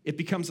 it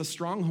becomes a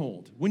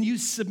stronghold. When you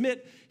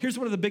submit, here's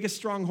one of the biggest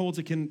strongholds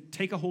that can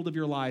take a hold of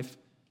your life: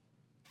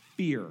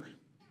 fear.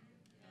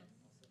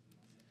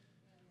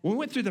 When we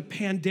went through the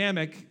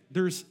pandemic,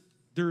 there's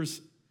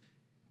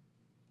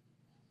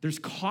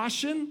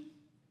caution,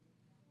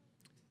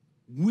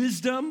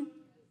 wisdom,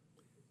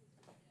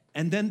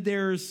 and then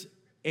there's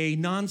a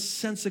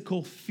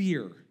nonsensical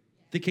fear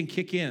that can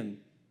kick in.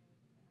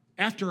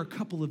 After a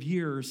couple of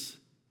years,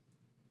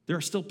 there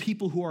are still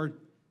people who are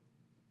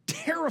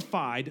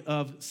terrified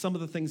of some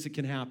of the things that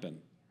can happen.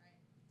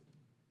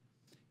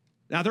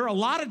 Now, there are a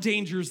lot of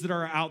dangers that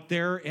are out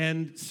there,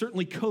 and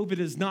certainly COVID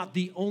is not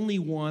the only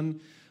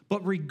one,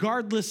 but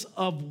regardless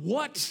of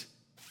what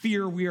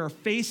fear we are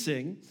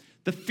facing,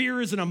 the fear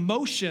is an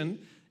emotion.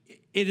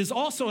 It is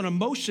also an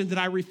emotion that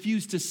I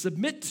refuse to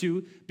submit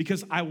to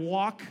because I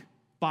walk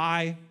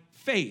by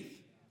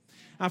faith.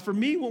 Now, for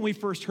me, when we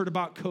first heard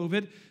about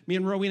COVID, me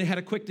and Rowena had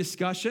a quick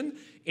discussion,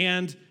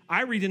 and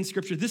I read in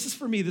Scripture, this is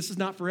for me, this is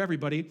not for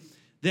everybody,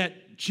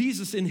 that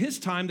Jesus in his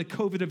time, the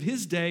COVID of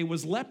his day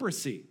was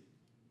leprosy.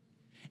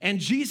 And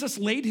Jesus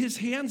laid his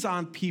hands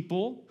on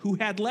people who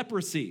had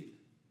leprosy.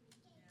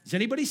 Does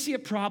anybody see a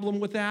problem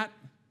with that?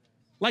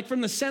 Like from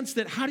the sense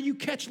that how do you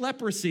catch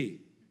leprosy?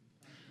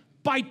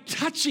 By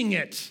touching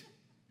it.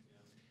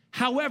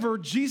 However,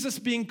 Jesus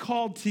being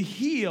called to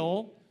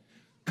heal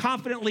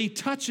confidently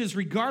touches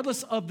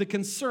regardless of the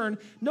concern.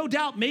 No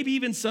doubt, maybe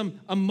even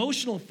some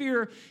emotional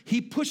fear. He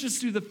pushes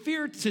through the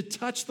fear to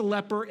touch the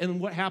leper, and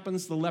what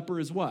happens? The leper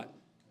is what?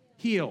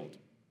 Healed.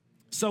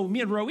 So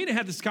me and Rowena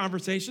had this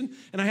conversation,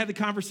 and I had the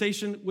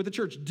conversation with the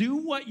church. Do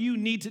what you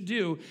need to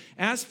do.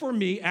 As for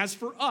me, as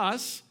for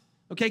us,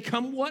 okay,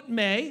 come what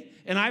may,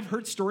 and I've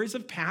heard stories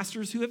of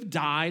pastors who have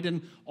died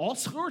and all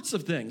sorts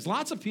of things,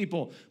 lots of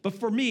people. But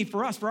for me,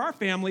 for us, for our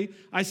family,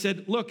 I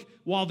said, look,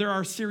 while there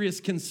are serious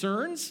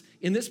concerns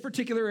in this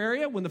particular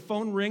area, when the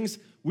phone rings,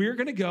 we're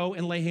going to go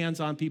and lay hands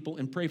on people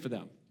and pray for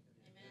them.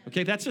 Amen.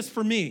 Okay, that's just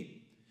for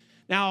me.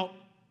 Now,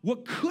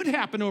 what could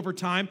happen over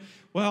time?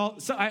 Well,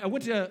 so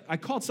I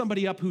called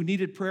somebody up who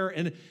needed prayer,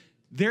 and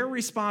their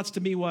response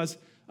to me was,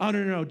 oh,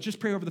 no, just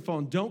pray over the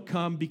phone. Don't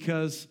come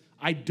because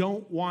I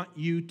don't want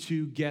you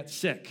to get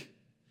sick.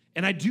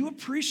 And I do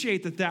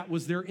appreciate that that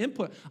was their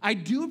input. I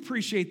do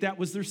appreciate that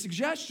was their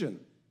suggestion.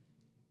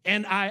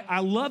 And I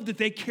love that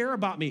they care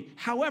about me.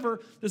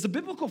 However, there's a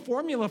biblical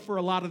formula for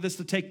a lot of this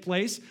to take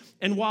place.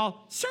 And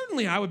while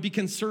certainly I would be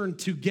concerned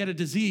to get a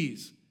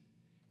disease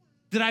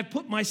that I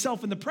put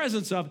myself in the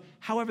presence of,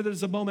 however,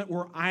 there's a moment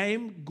where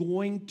I'm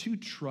going to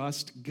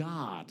trust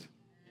God.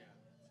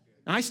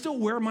 And I still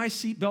wear my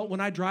seatbelt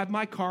when I drive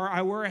my car.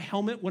 I wear a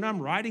helmet when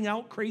I'm riding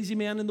out Crazy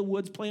Man in the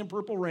woods playing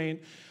Purple Rain.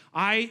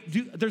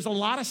 There's a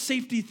lot of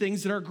safety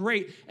things that are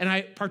great, and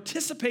I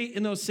participate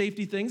in those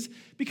safety things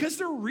because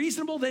they're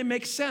reasonable, they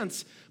make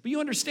sense. But you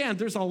understand,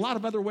 there's a lot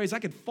of other ways I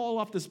could fall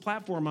off this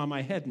platform on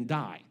my head and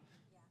die.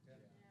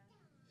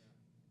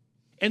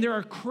 And there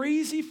are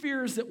crazy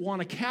fears that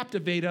want to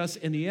captivate us,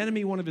 and the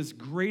enemy, one of his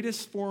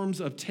greatest forms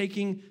of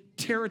taking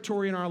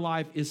territory in our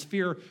life is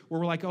fear,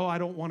 where we're like, oh, I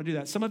don't want to do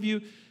that. Some of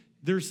you,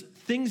 there's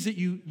things that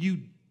you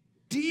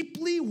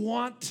deeply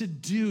want to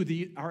do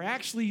that are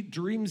actually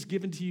dreams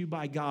given to you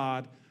by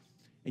God,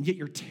 and yet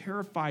you're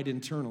terrified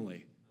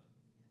internally.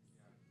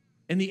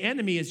 And the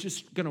enemy is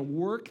just going to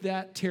work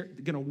that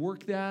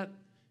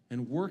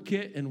and work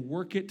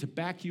it to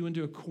back you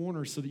into a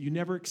corner so that you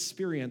never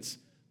experience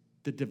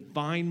the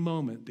divine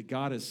moment that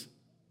God is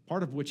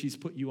part of which he's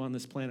put you on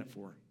this planet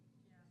for.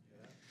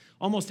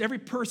 Almost every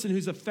person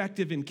who's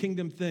effective in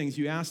kingdom things,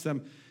 you ask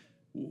them,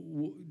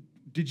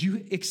 did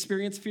you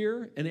experience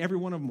fear? And every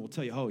one of them will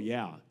tell you, oh,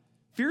 yeah.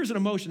 Fear is an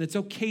emotion. It's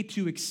okay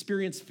to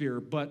experience fear,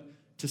 but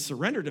to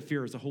surrender to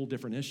fear is a whole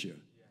different issue.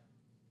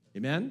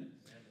 Amen?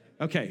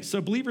 Okay, so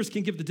believers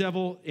can give the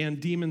devil and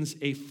demons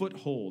a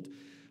foothold.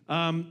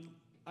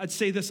 I'd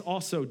say this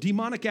also.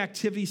 Demonic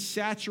activity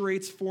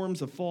saturates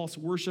forms of false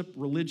worship,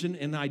 religion,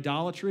 and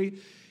idolatry.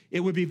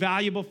 It would be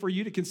valuable for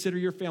you to consider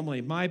your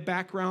family. My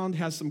background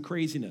has some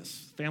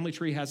craziness. Family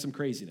tree has some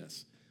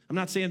craziness. I'm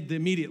not saying the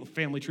immediate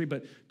family tree,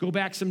 but go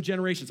back some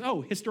generations.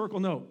 Oh, historical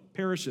note,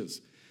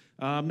 parishes.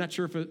 I'm not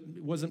sure if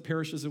it wasn't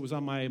parishes. It was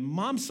on my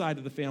mom's side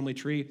of the family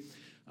tree.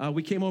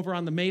 We came over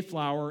on the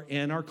Mayflower,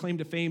 and our claim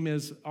to fame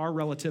is our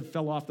relative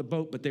fell off the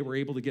boat, but they were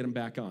able to get him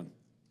back on.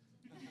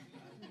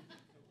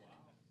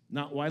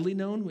 Not widely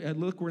known.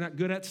 Look, we're not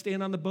good at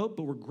staying on the boat,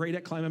 but we're great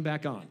at climbing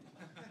back on.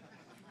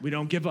 We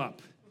don't give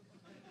up.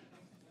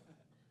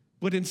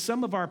 But in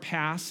some of our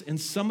past, in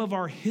some of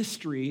our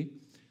history,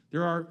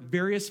 there are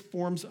various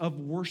forms of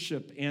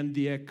worship and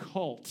the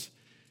occult.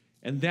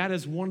 And that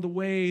is one of the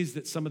ways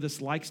that some of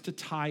this likes to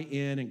tie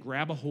in and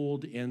grab a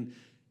hold and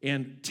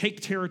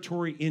take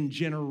territory in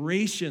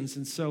generations.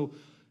 And so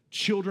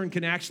children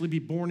can actually be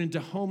born into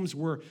homes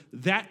where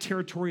that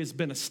territory has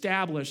been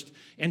established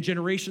and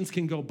generations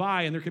can go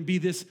by, and there can be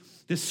this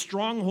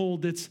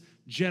stronghold that's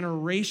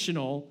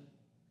generational.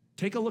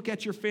 Take a look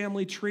at your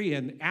family tree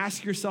and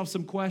ask yourself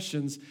some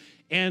questions,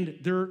 and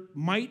there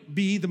might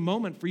be the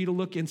moment for you to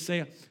look and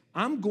say,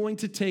 I'm going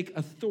to take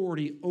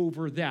authority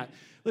over that.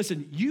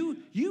 Listen, you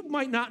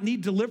might not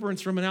need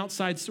deliverance from an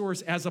outside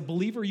source. As a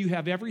believer, you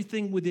have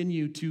everything within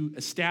you to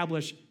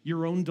establish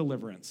your own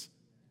deliverance.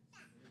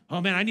 Oh,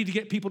 man, I need to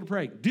get people to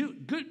pray.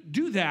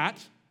 Do that.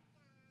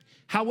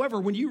 However,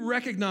 when you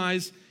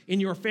recognize in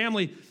your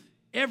family,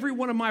 every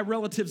one of my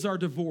relatives are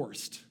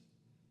divorced.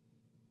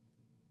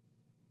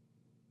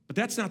 But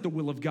that's not the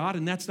will of God,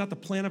 and that's not the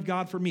plan of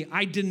God for me.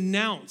 I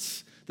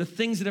denounce the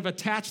things that have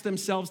attached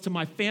themselves to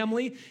my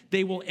family.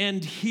 They will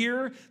end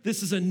here.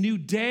 This is a new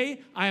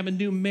day. I am a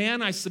new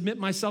man. I submit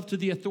myself to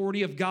the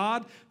authority of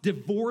God.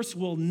 Divorce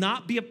will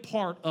not be a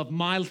part of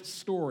my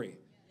story.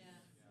 Yeah.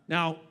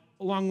 Now,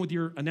 along with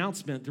your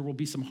announcement, there will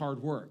be some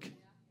hard work.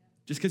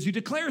 Just because you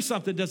declare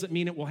something doesn't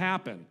mean it will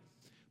happen.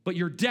 But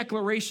your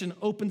declaration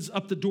opens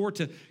up the door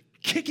to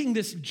kicking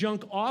this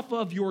junk off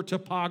of your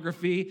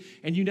topography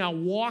and you now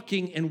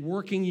walking and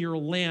working your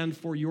land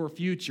for your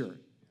future.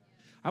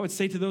 I would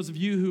say to those of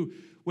you who,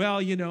 well,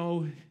 you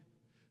know,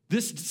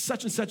 this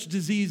such and such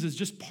disease is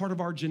just part of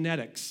our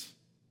genetics.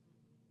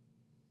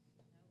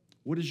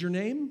 What is your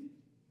name?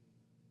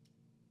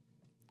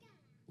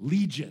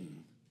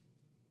 Legion.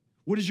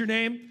 What is your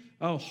name?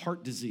 Oh,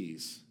 heart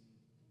disease.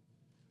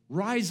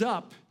 Rise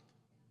up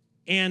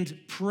and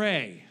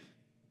pray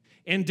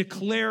and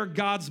declare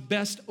God's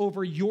best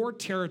over your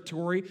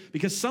territory,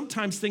 because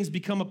sometimes things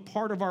become a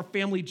part of our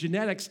family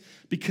genetics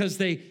because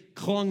they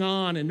clung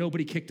on and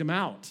nobody kicked them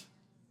out.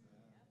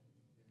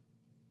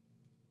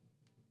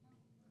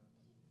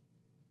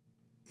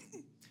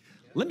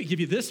 Let me give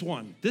you this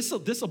one.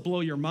 This'll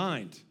blow your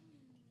mind.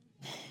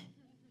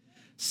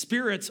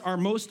 Spirits are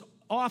most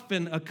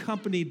often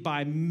accompanied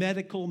by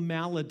medical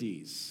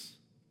maladies.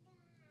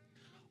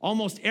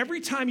 Almost every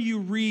time you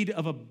read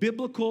of a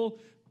biblical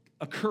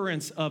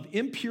occurrence of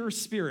impure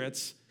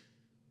spirits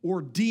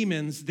or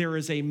demons, there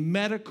is a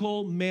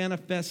medical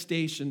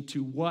manifestation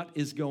to what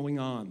is going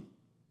on.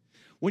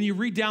 When you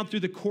read down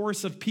through the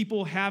course of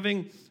people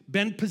having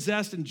been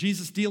possessed and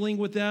Jesus dealing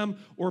with them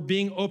or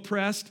being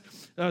oppressed,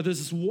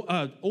 there's this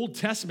Old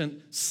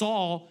Testament,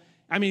 Saul,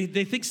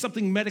 they think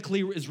something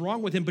medically is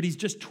wrong with him, but he's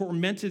just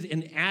tormented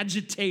and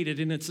agitated,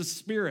 and it's a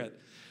spirit.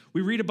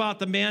 We read about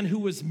the man who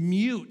was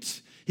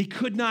mute. He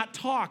could not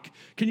talk.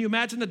 Can you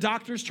imagine the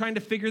doctors trying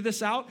to figure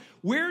this out?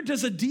 Where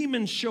does a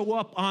demon show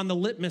up on the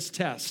litmus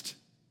test?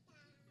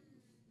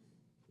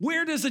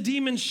 Where does a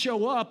demon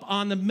show up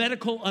on the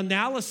medical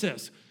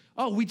analysis?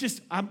 Oh,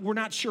 we're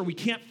not sure. We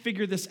can't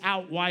figure this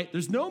out. Why?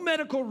 There's no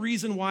medical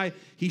reason why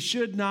he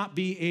should not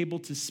be able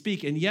to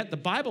speak. And yet the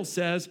Bible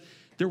says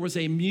there was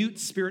a mute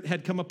spirit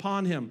had come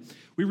upon him.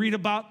 We read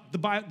about, the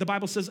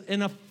Bible says,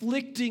 an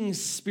afflicting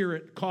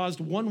spirit caused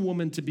one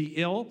woman to be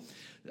ill.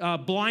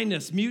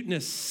 Blindness,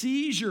 muteness,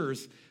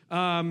 seizures,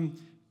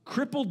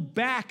 crippled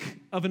back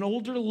of an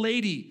older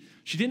lady.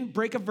 She didn't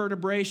break a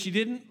vertebrae. She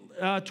didn't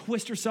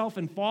twist herself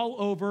and fall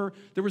over.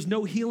 There was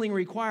no healing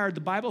required.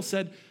 The Bible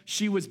said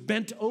she was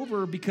bent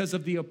over because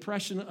of the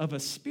oppression of a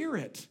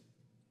spirit.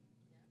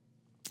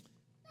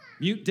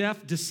 Mute,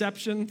 deaf,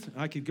 deception.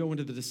 I could go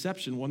into the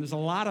deception one. There's a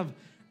lot of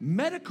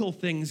medical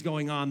things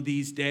going on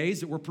these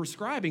days that we're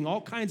prescribing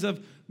all kinds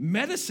of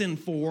medicine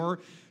for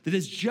that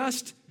is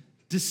just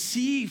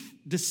deceit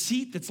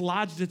that's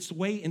lodged its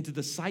way into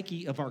the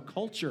psyche of our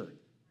culture.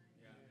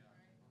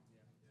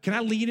 Can I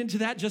lead into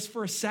that just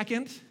for a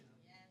second?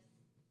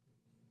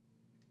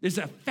 There's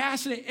a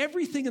fascinating,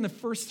 everything in the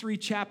first 3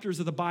 chapters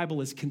of the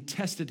Bible is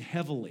contested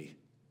heavily.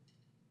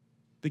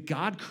 That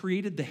God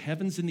created the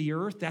heavens and the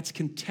earth, that's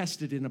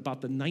contested in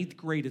about the 9th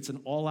grade. It's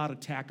an all-out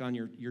attack on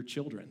your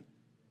children.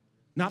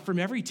 Not from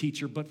every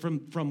teacher, but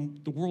from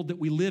the world that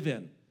we live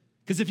in.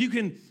 Because if you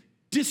can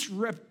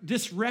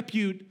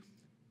disrepute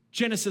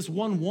Genesis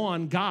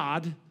 1:1,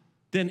 God,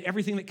 then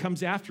everything that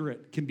comes after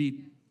it can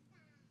be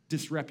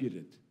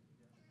disreputed.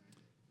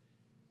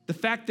 The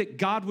fact that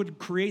God would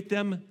create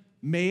them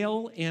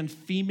male and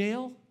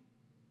female,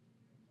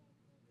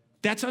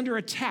 that's under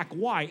attack.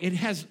 Why? It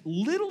has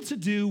little to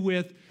do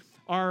with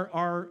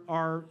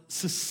our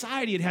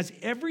society. It has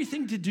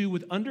everything to do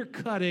with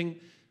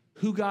undercutting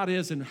who God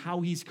is and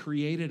how he's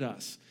created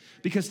us.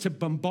 Because to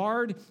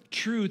bombard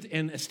truth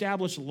and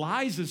establish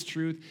lies as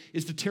truth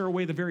is to tear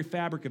away the very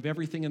fabric of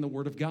everything in the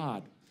Word of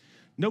God.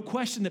 No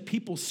question that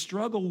people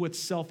struggle with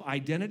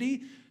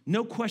self-identity.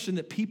 No question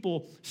that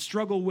people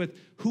struggle with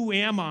who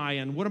am I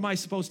and what am I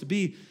supposed to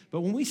be.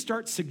 But when we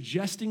start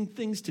suggesting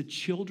things to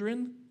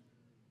children,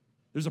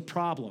 there's a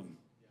problem.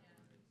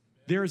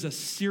 There is a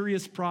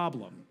serious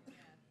problem.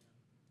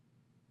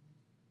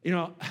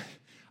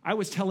 I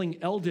was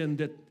telling Eldon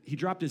that he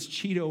dropped his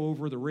Cheeto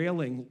over the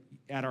railing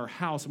at our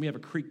house, and we have a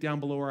creek down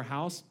below our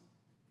house.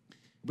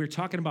 We were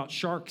talking about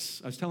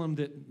sharks. I was telling him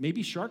that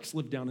maybe sharks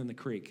live down in the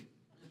creek.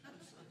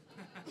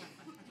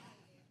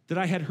 That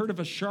I had heard of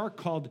a shark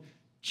called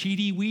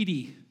Cheety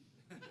Weedy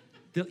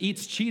that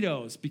eats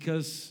Cheetos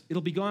because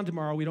it'll be gone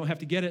tomorrow. We don't have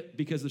to get it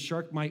because the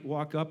shark might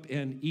walk up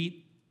and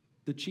eat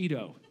the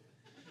Cheeto.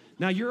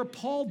 Now, you're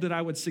appalled that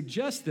I would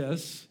suggest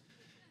this,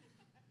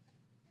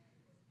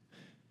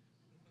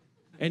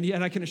 and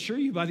yet I can assure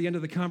you by the end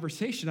of the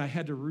conversation, I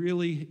had to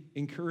really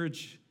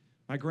encourage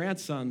my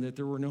grandson that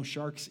there were no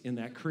sharks in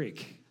that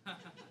creek.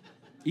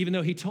 Even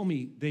though he told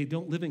me they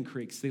don't live in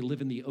creeks, they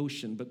live in the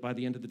ocean, but by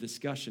the end of the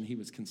discussion, he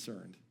was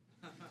concerned.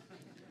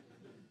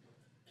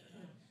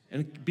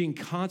 And being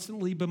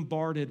constantly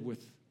bombarded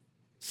with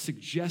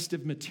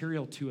suggestive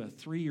material to a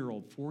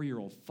 3-year-old,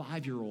 4-year-old,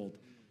 5-year-old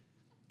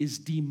is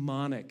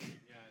demonic.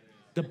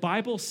 The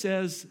Bible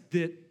says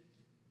that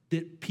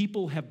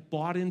people have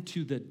bought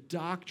into the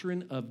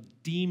doctrine of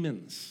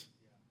demons.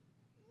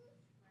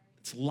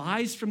 It's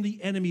lies from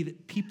the enemy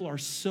that people are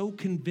so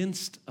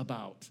convinced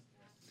about.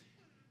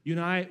 You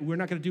and I, we're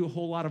not going to do a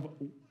whole lot of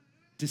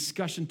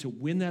discussion to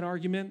win that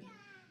argument.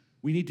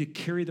 We need to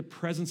carry the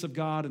presence of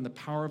God and the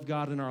power of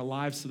God in our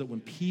lives so that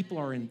when people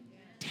are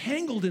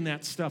entangled in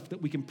that stuff,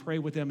 that we can pray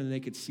with them and they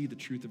could see the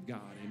truth of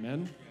God.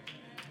 Amen?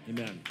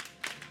 Amen.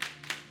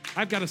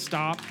 I've got to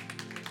stop.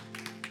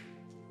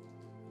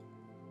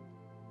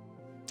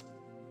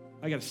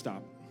 I got to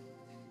stop.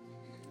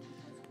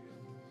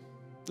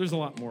 There's a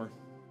lot more.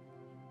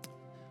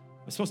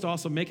 I was supposed to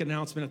also make an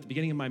announcement at the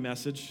beginning of my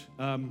message.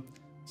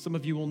 Some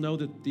of you will know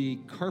that the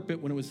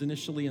carpet, when it was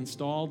initially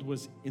installed,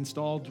 was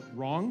installed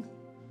wrong.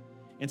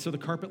 And so the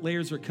carpet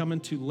layers are coming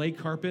to lay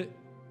carpet,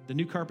 the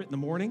new carpet in the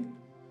morning.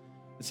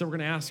 And so we're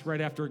going to ask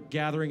right after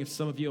gathering if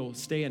some of you will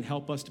stay and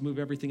help us to move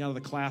everything out of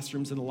the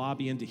classrooms in the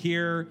lobby into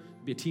here.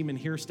 Be a team in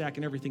here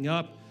stacking everything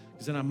up.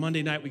 Because then on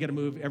Monday night, we got to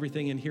move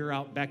everything in here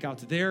back out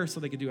to there so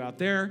they can do out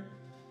there.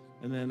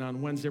 And then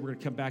on Wednesday, we're going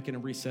to come back in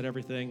and reset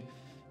everything.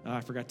 I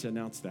forgot to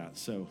announce that.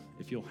 So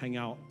if you'll hang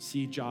out,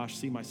 see Josh,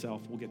 see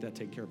myself, we'll get that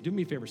taken care of. Do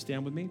me a favor,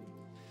 stand with me.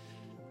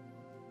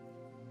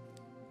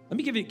 Let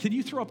me give you, can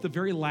you throw up the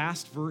very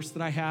last verse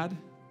that I had?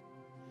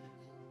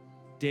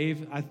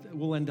 Dave,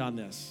 we'll end on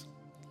this.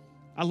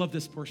 I love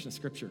this portion of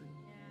Scripture.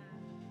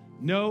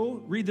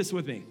 Read this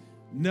with me.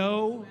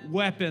 No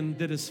weapon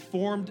that is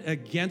formed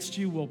against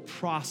you will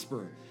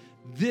prosper.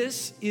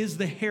 This is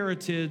the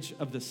heritage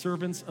of the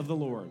servants of the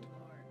Lord.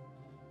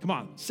 Come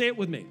on, say it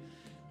with me.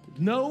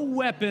 No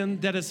weapon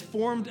that is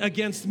formed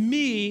against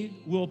me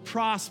will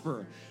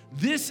prosper.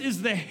 This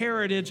is the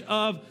heritage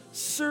of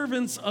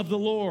servants of the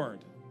Lord.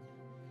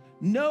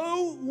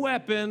 No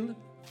weapon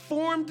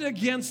formed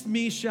against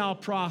me shall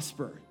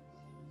prosper,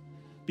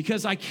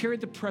 because I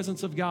carried the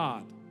presence of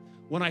God.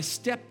 When I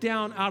stepped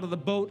down out of the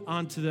boat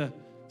onto the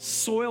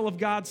soil of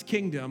God's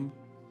kingdom,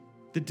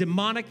 the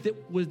demonic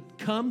that would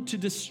come to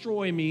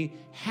destroy me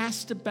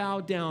has to bow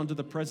down to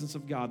the presence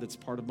of God that's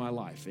part of my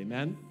life.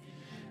 Amen?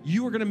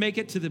 You are going to make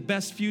it to the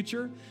best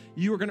future.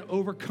 You are going to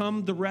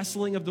overcome the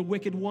wrestling of the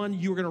wicked one.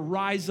 You are going to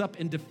rise up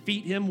and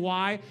defeat him.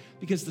 Why?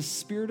 Because the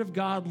Spirit of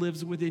God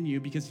lives within you,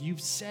 because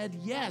you've said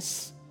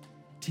yes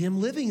to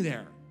him living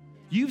there.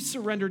 You've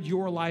surrendered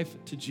your life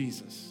to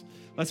Jesus.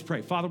 Let's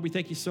pray. Father, we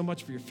thank you so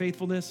much for your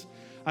faithfulness.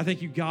 I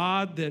thank you,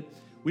 God, that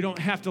we don't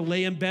have to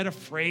lay in bed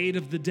afraid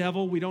of the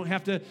devil. We don't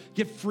have to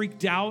get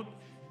freaked out.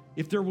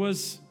 If there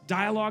was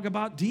dialogue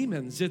about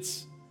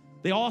demons,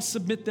 they all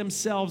submit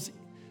themselves.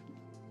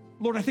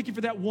 Lord, I thank you for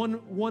that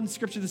one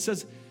scripture that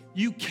says,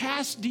 you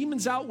cast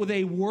demons out with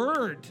a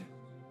word,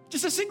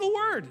 just a single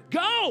word,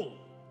 go.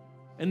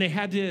 And they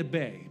had to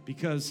obey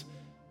because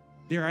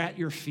they're at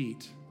your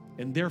feet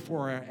and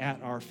therefore are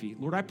at our feet.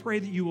 Lord, I pray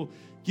that you will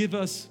give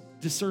us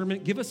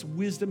discernment, give us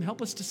wisdom,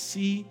 help us to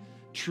see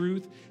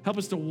truth, help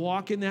us to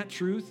walk in that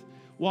truth.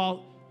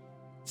 While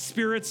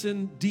spirits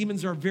and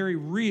demons are very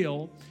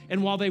real,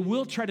 and while they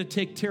will try to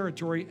take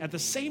territory, at the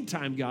same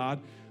time, God,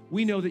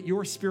 we know that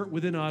your Spirit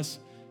within us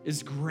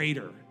is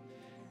greater.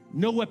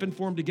 No weapon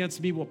formed against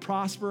me will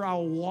prosper.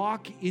 I'll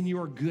walk in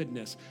your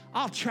goodness.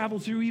 I'll travel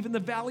through even the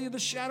valley of the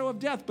shadow of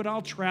death, but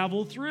I'll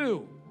travel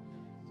through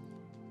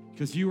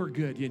because you are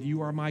good and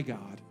you are my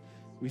God.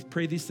 We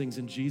pray these things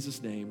in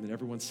Jesus' name, and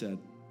everyone said,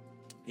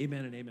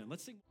 amen and amen.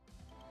 Let's sing.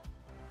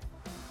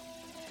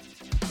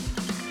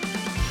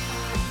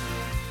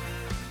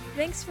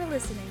 Thanks for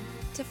listening.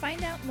 To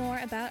find out more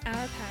about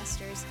our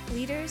pastors,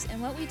 leaders,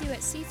 and what we do at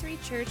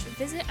C3 Church,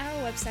 visit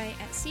our website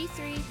at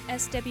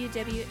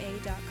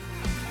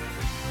c3swwa.com.